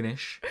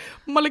 Mulliganish.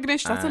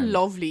 Mulliganish, that's a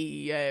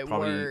lovely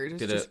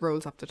word. It just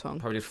rolls off the tongue.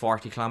 Probably did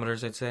 40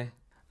 kilometres, I'd say.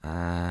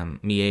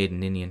 Me, Aid and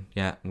Ninian,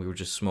 yeah. We were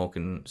just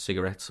smoking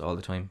cigarettes all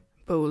the time.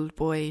 Bold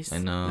boys. I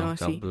know,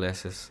 Naughty. God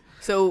bless us.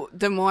 So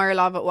the moral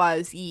of it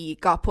was you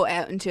got put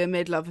out into the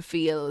middle of a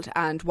field,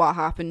 and what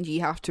happened?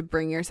 You have to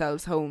bring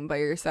yourselves home by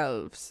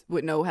yourselves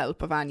with no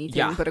help of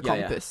anything but a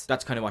compass. Yeah.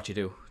 That's kind of what you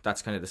do.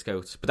 That's kind of the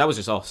scouts. But that was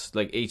just us.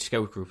 Like, each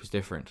scout group was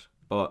different.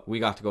 But we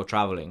got to go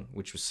travelling,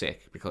 which was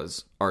sick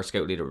because our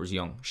scout leader was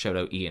young. Shout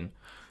out Ian.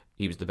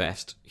 He was the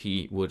best.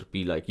 He would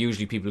be like,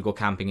 usually people would go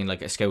camping in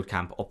like a scout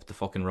camp up the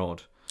fucking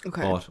road.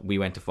 Okay. But we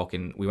went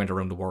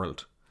around the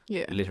world.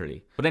 Yeah.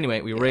 Literally. But anyway,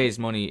 we raised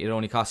money. It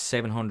only cost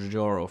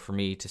 €700 for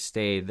me to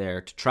stay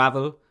there, to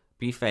travel,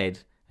 be fed,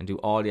 and do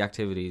all the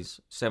activities.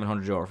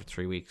 €700 for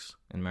 3 weeks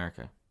in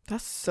America.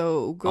 That's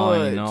so good.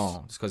 I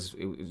know. It's because,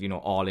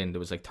 all in, there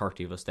was like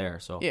 30 of us there.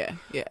 So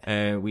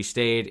yeah. We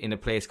stayed in a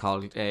place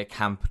called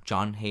Camp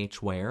John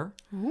H. Ware.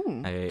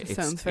 It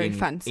sounds very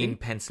fancy. In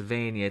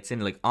Pennsylvania. It's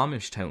in like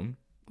Amish town.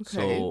 Okay.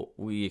 So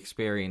we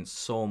experienced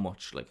so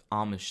much like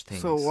Amish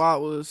things. So what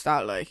was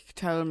that like?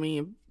 Tell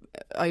me.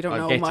 I don't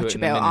know much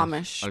about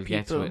Amish I'll people.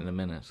 get to it in a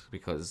minute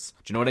because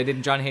do you know what I did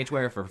in John H.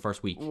 Ware for the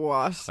first week?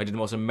 What? I did the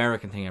most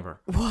American thing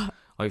ever. What?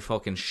 I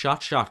fucking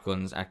shot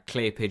shotguns at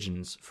clay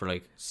pigeons for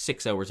like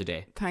 6 hours a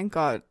day. Thank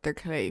God they're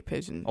clay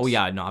pigeons. Oh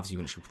yeah, no, obviously you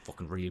can shoot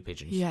fucking real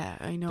pigeons. Yeah,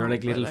 I know. They're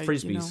like little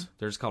frisbees. You know.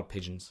 They're just called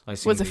pigeons.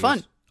 Was it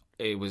fun?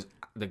 It was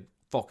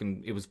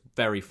it was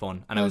very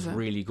fun, and I was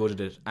really good at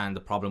it. And the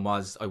problem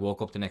was, I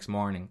woke up the next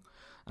morning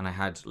and I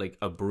had like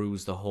a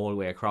bruise the whole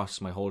way across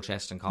my whole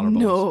chest and collarbones.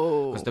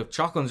 No, because the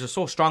shotguns are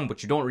so strong,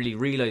 but you don't really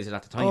realize it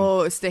at the time.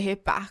 Oh, it's the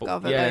hit back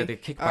of it. Yeah, like, the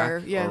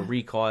kickback or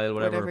recoil,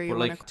 whatever. But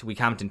like we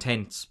camped in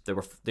tents.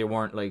 They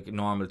weren't like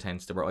normal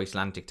tents. They were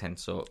Icelandic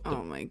tents. So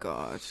oh my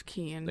God,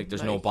 Cian. Like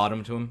there's no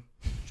bottom to them.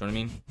 Do you know what I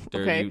mean?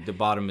 Okay. The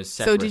bottom is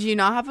separate. So did you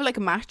not have like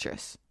a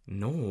mattress?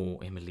 No,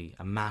 Emily,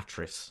 a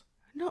mattress.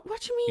 No,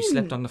 what do you mean? You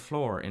slept on the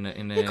floor in a.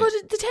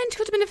 The tent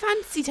could have been a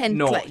fancy tent.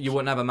 No, like. you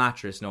wouldn't have a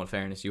mattress. No, in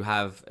fairness, you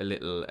have a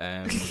little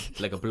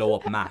like a blow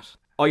up mat.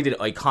 I did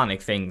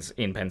iconic things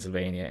in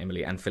Pennsylvania,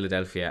 Emily, and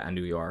Philadelphia and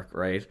New York.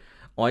 Right,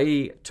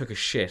 I took a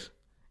shit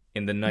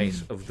in the night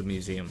of the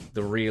museum,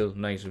 the real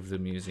night of the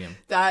museum.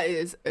 That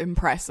is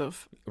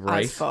impressive.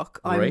 Right. As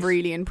fuck. I'm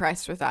really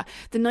impressed with that.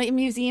 The Night in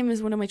Museum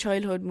is one of my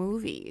childhood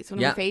movies. One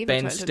of my favourite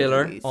Ben childhood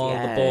Stiller, movies.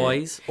 all the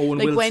boys, Owen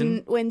like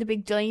Wilson. when the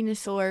big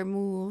dinosaur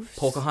moves.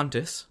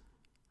 Pocahontas.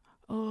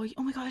 Oh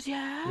my God,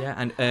 yeah.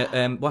 Yeah,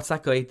 and what's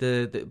that guy?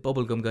 The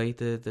bubblegum guy.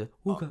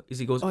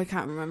 He goes. Oh, I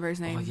can't remember his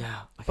name. Oh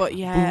yeah. But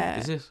yeah.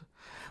 Is it?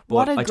 But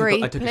what a I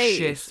great took place.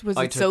 A shit. Was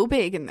it so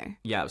big in there?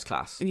 Yeah, it was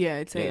class. Yeah,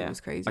 I'd say it was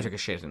crazy. I took a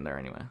shit in there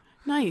anyway.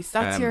 Nice.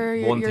 That's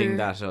one thing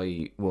that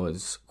I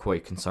was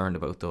quite concerned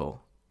about though.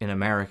 In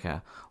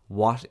America,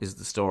 what is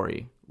the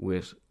story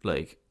with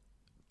like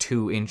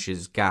 2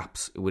 inches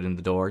gaps within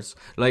the doors?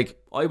 Like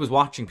I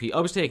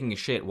was taking a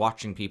shit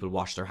watching people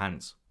wash their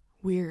hands.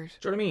 Weird.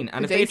 Do you know what I mean?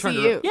 And Did if they turned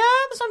see around, you? yeah,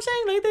 that's what I'm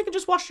saying. Like they could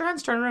just wash their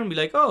hands, turn around, and be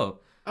like,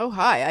 oh,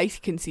 hi, I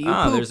can see you.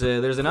 Poop.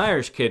 there's an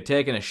Irish kid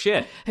taking a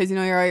shit. How do you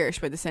know you're Irish?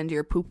 By the sound of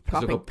your poop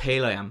plopping. Look how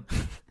pale I am.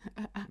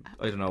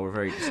 I don't know. We're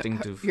very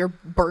distinctive. You're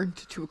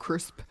burnt to a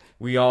crisp.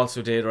 We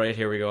also did, right,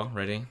 here we go.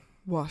 Ready?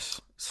 What?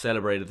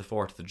 Celebrated the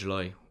 4th of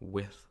July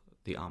with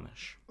the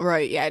Amish.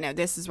 Right, yeah, no,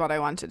 this is what I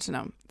wanted to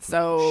know.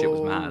 So shit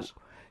was mad.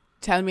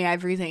 Tell me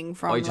everything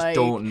from I just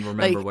don't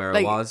remember where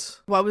it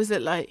was. What was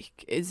it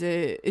like? Is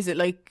it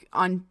like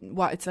on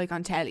what it's like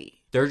on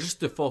telly? They're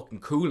just the fucking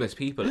coolest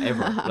people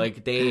ever.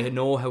 Like they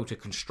know how to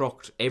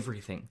construct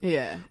everything.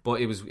 Yeah. But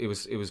it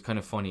was kind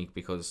of funny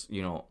because,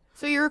 you know.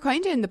 So you were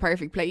kind of in the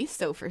perfect place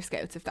though for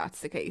scouts if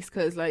that's the case,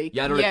 because like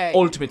they're like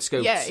ultimate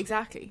scouts. Yeah,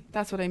 exactly.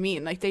 That's what I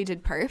mean. Like they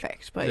did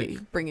perfect by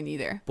bringing you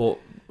there. But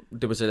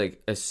there was a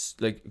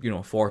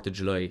 4th of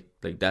July.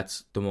 Like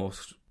that's the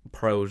most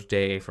proud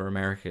day for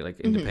America, like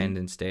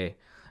Independence Day.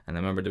 And I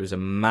remember there was a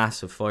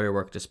massive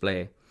firework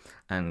display,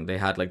 and they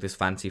had like this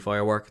fancy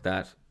firework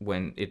that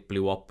when it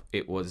blew up,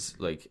 it was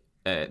like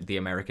the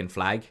American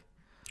flag.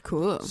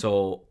 Cool.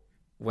 So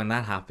when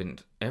that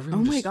happened,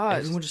 everyone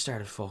just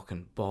started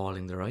fucking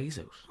bawling their eyes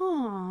out.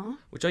 Aww.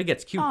 Which I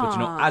get's cute, but you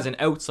know, as an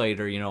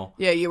outsider, you know.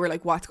 Yeah, you were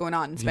like, what's going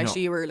on?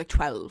 Especially you were like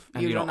 12.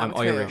 And you know, I'm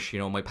Irish, you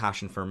know, my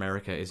passion for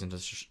America isn't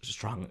as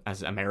strong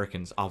as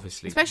Americans,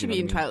 obviously. Especially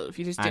being 12,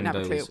 you just didn't have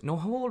a clue. No,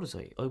 how old was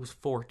I? I was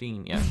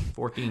 14, yeah,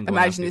 14.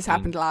 Imagine this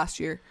happened last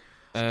year.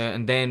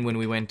 And then when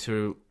we went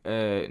to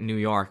New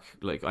York,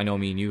 like I know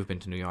me and you've been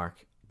to New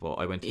York, but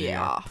I went to New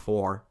York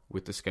before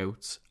with the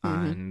Scouts,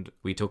 and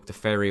we took the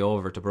ferry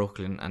over to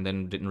Brooklyn, and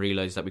then didn't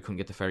realise that we couldn't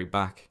get the ferry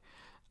back.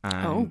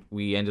 And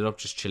we ended up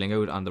just chilling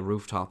out on the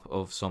rooftop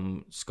of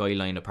some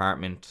skyline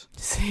apartment,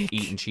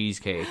 eating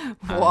cheesecake.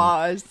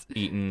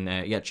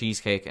 Eating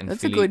cheesecake and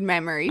that's Philly, a good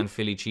memory. And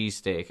Philly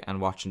cheesesteak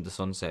and watching the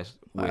sunset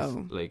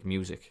with like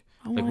music.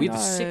 Like we had the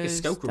sickest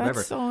scout group ever.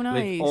 That's so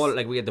nice.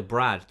 Like we had the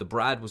Brad. The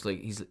Brad was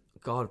like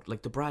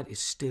the Brad is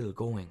still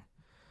going.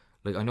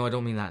 Like, I know I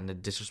don't mean that in a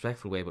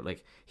disrespectful way, but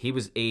like he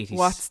was 80s.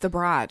 What's the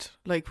Brad?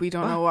 Like, we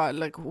don't know what.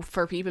 Like,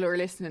 for people who are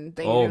listening,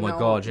 they oh my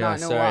god, yeah,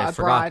 sorry, I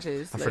forgot. Brad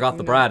is. I forgot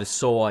the Brad is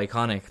so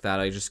iconic that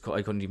I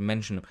couldn't even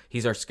mention him.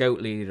 He's our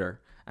scout leader,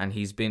 and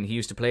he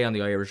used to play on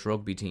the Irish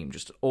rugby team.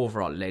 Just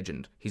overall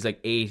legend. He's like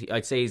 80.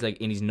 I'd say he's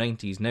like in his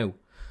 90s now.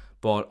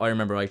 But I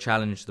remember I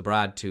challenged the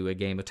Brad to a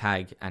game of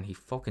tag, and he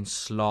fucking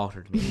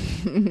slaughtered me.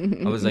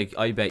 I was like,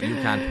 I bet you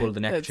can't pull the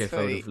neckerchief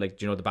out of, like,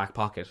 the back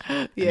pocket,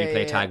 and you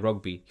play tag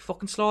rugby. He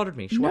fucking slaughtered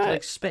me. What did I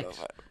expect?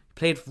 He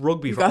played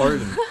rugby for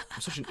Ireland.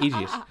 I'm such an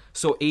idiot.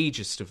 So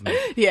ageist of me.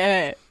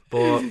 Yeah.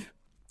 But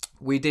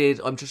we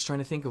did. I'm just trying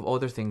to think of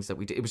other things that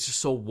we did. It was just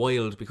so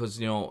wild because,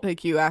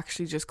 like, you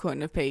actually just couldn't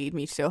have paid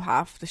me to do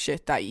half the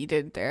shit that you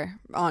did there,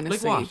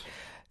 honestly. Like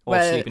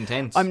what? Sleep in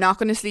tents. I'm not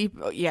going to sleep.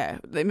 Yeah,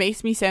 it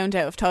makes me sound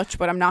out of touch,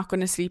 but I'm not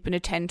going to sleep in a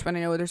tent when I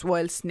know there's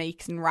wild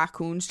snakes and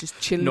raccoons just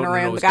chilling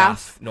around the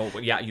gaff. No,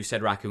 but yeah, you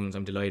said raccoons.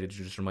 I'm delighted.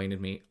 You just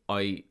reminded me.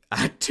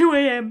 At 2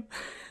 a.m.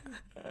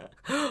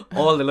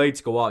 all the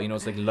lights go out.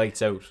 It's like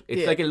lights out.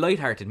 It's like a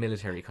light-hearted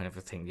military kind of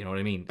a thing. You know what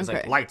I mean? It's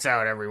like lights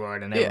out everywhere,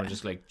 and everyone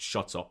just like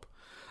shuts up.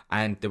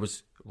 And there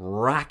was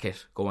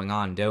racket going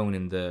on down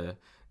in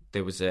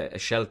there was a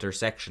shelter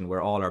section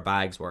where all our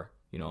bags were.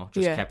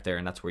 Kept there,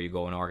 and that's where you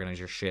go and organise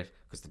your shit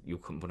because you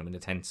couldn't put them in the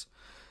tents.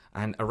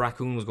 And a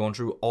raccoon was going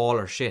through all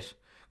our shit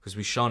because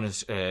we shone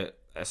a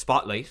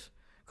spotlight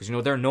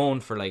because they're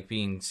known for like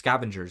being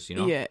scavengers,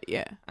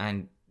 Yeah.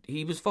 And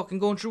he was fucking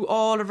going through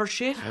all of our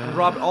shit and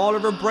robbed all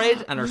of our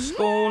bread and our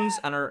scones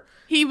and our.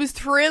 He was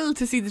thrilled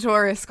to see the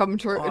tourists coming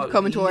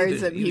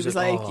towards him. He was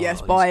like,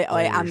 "Yes, boy,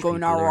 I am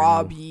going to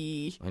rob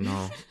ye." I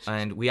know,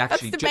 and we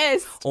actually. That's the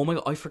best. Oh my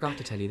god! I forgot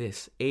to tell you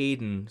this.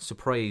 Aidan,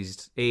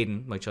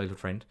 my childhood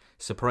friend,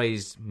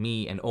 surprised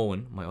me and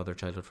Owen, my other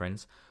childhood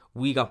friends.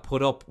 We got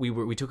put up.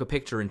 We took a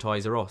picture in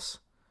Toys R Us.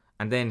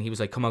 And then he was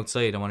like, "Come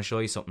outside, I want to show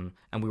you something."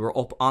 And we were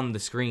up on the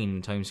screen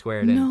in Times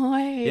Square then. No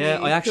way. Yeah,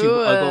 I actually...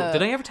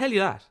 did I ever tell you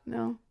that?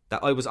 No.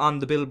 That I was on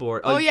the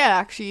billboard.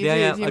 Actually you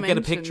did. I'll get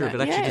a picture of it.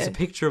 Actually, there's a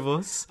picture of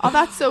us. Oh,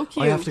 that's so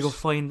cute. I have to go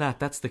find that.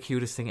 That's the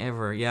cutest thing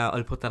ever. Yeah,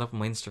 I'll put that up on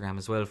my Instagram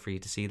as well for you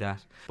to see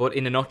that. But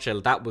in a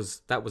nutshell, that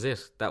was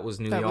it. That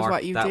was New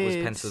York. That was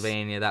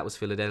Pennsylvania. That was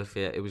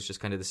Philadelphia. It was just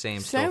kind of the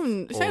same stuff.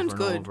 Sounds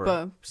good,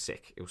 but...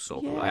 Sick. It was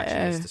so cool. I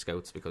actually missed the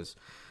Scouts because...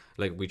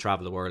 Like, we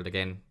travel the world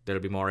again.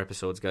 There'll be more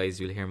episodes, guys.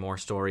 You'll hear more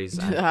stories,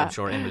 and I'm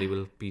sure Emily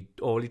will be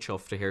only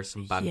chuffed to hear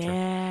some banter.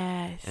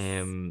 Yes.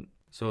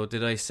 So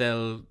did I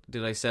sell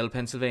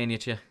Pennsylvania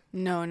to you?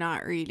 No,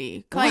 not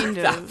really. Kind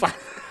of.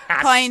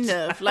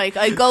 Like,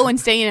 I go and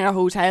stay in a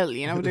hotel,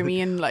 you know what I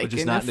mean? Like,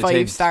 in a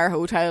 5-star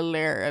hotel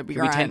there, it'd be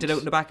grand. We tent it out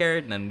in the back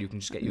garden and you can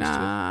just get used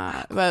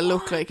to it. Well,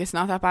 look, like, it's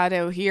not that bad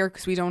out here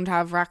because we don't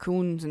have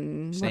raccoons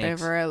and snakes.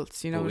 Whatever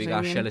else, you know what I mean?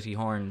 We got shellety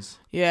horns.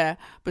 Yeah,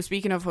 but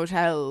speaking of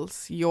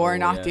hotels, you're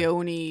not the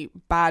only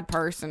bad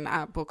person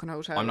at booking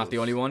hotels. I'm not the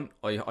only one.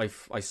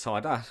 I saw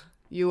that.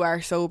 You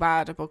are so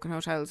bad at booking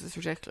hotels, it's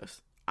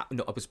ridiculous.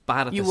 No, I was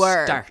bad at the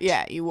start.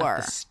 Yeah, you were.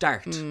 At the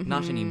start.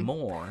 Not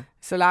anymore.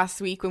 So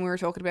last week when we were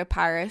talking about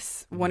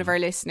Paris, one of our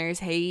listeners,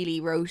 Hayley,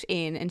 wrote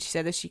in and she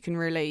said that she can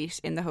relate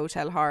in the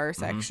hotel horror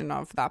section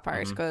of that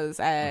part because,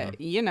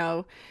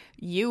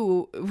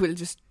 you will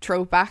just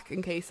throw it back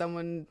in case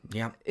someone,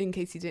 in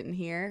case you didn't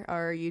hear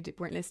or you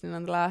weren't listening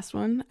on the last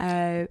one.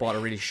 Bought a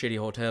really shitty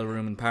hotel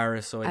room in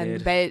Paris, so I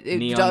did. Bed,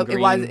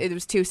 it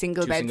was two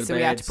single beds, so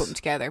we had to put them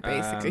together,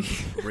 basically.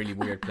 Really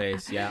weird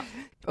place, yeah.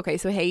 Okay,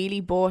 so Hayley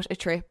bought a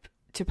trip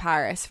to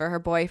Paris for her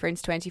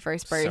boyfriend's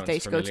 21st birthday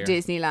to go to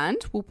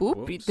Disneyland. Whoop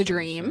whoop, the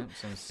dream.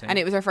 And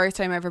it was her first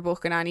time ever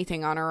booking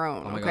anything on her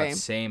own. Oh my god,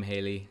 same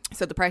Hayley.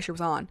 So the pressure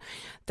was on.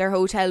 Their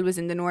hotel was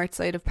in the north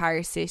side of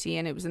Paris City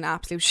and it was an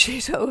absolute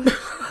shithole.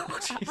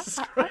 Jesus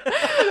Christ.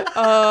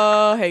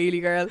 Oh, Hayley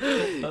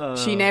girl.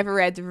 She never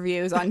read the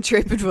reviews on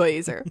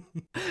TripAdvisor.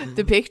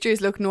 The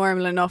pictures look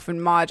normal enough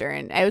and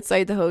modern.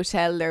 Outside the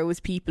hotel there was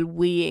people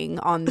weeing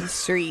on the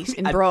street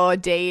in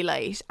broad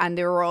daylight and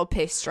they were all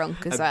piss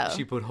drunk as well.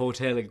 She put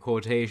hotel in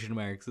quotation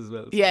marks as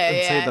well.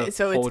 Yeah.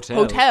 So it's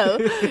hotel.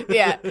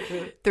 Yeah.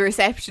 The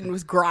reception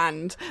was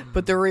grand,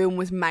 but the room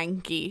was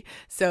manky.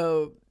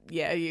 So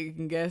yeah, you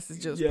can guess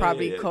it's just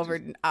probably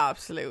covered in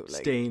absolute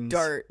stains.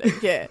 Dirt.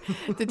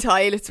 The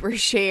toilets were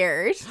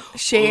shared,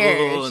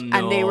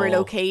 and they were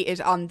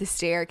located on the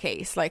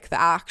staircase, like the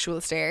actual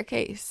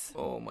staircase.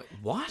 Oh my!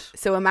 What?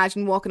 So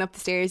imagine walking up the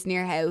stairs in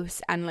your house,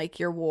 and like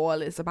your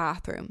wall is a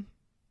bathroom.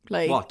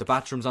 Like what? The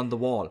bathroom's on the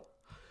wall.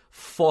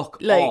 fuck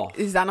like, off.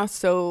 Is that not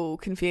so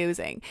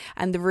confusing?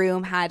 And the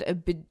room had a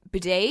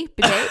bidet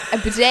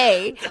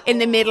in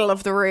the middle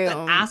of the room.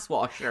 An ass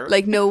washer.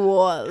 Like, no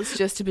walls,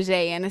 just a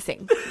bidet and a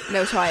sink.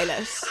 No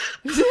toilet.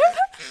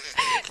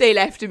 They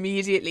left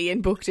immediately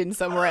and booked in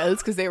somewhere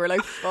else because they were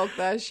like, fuck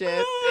that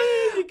shit.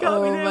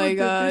 Oh my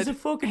God. There's a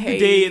fucking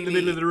bidet in the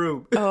middle of the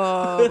room.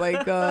 Oh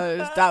my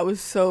God. That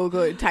was so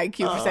good. Thank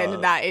you for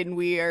sending that in.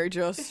 We are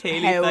just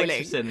Haley, howling.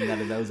 thanks for sending that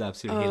in. That was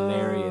absolutely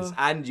hilarious.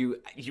 And you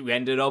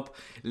ended up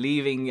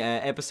leaving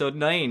episode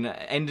 9,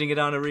 ending it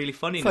on a really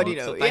funny note.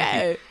 So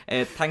thank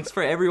you. Thanks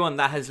for everyone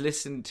that has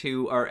listened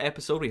to our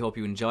episode. We hope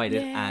you enjoyed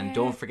it. And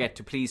don't forget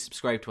to please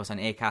subscribe to us on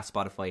Acast,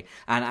 Spotify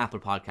and Apple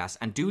Podcasts.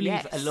 And do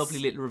leave a lovely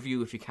little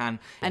review if you can.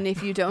 And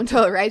if you don't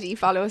already,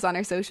 follow us on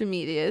our social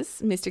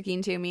medias, Mr.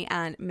 Keen Toomey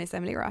and Miss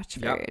Emily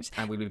Rochford. Yep.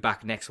 And we'll be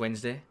back next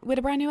Wednesday with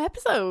a brand new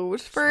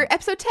episode for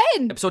episode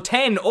 10. Episode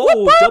 10. Oh,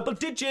 whoop, whoop. Double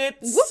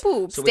digits. Whoop,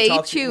 whoop. So stay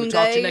tuned, guys. We'll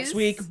talk to you next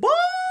week. Bye.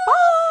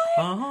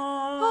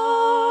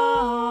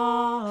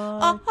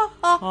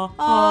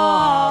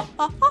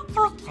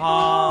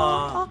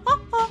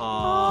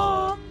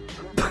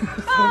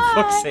 For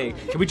fuck's sake.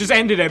 Can we just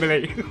end it,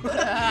 Emily?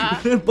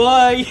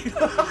 Bye.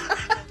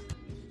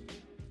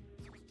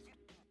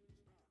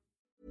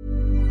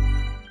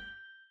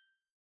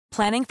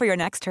 Planning for your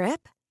next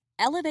trip?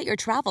 Elevate your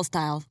travel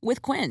style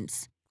with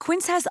Quince.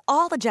 Quince has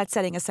all the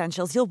jet-setting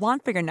essentials you'll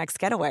want for your next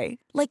getaway,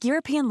 like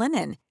European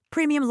linen,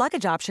 premium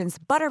luggage options,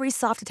 buttery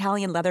soft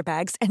Italian leather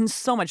bags, and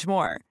so much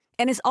more.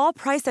 And is all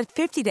priced at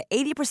 50 to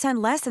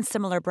 80% less than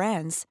similar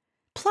brands.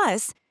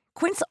 Plus,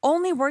 Quince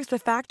only works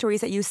with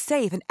factories that use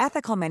safe and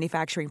ethical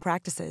manufacturing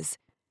practices.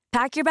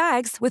 Pack your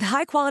bags with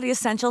high-quality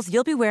essentials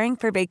you'll be wearing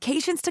for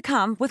vacations to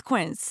come with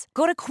Quince.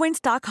 Go to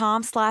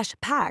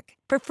quince.com/pack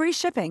for free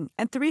shipping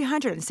and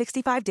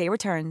 365-day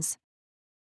returns.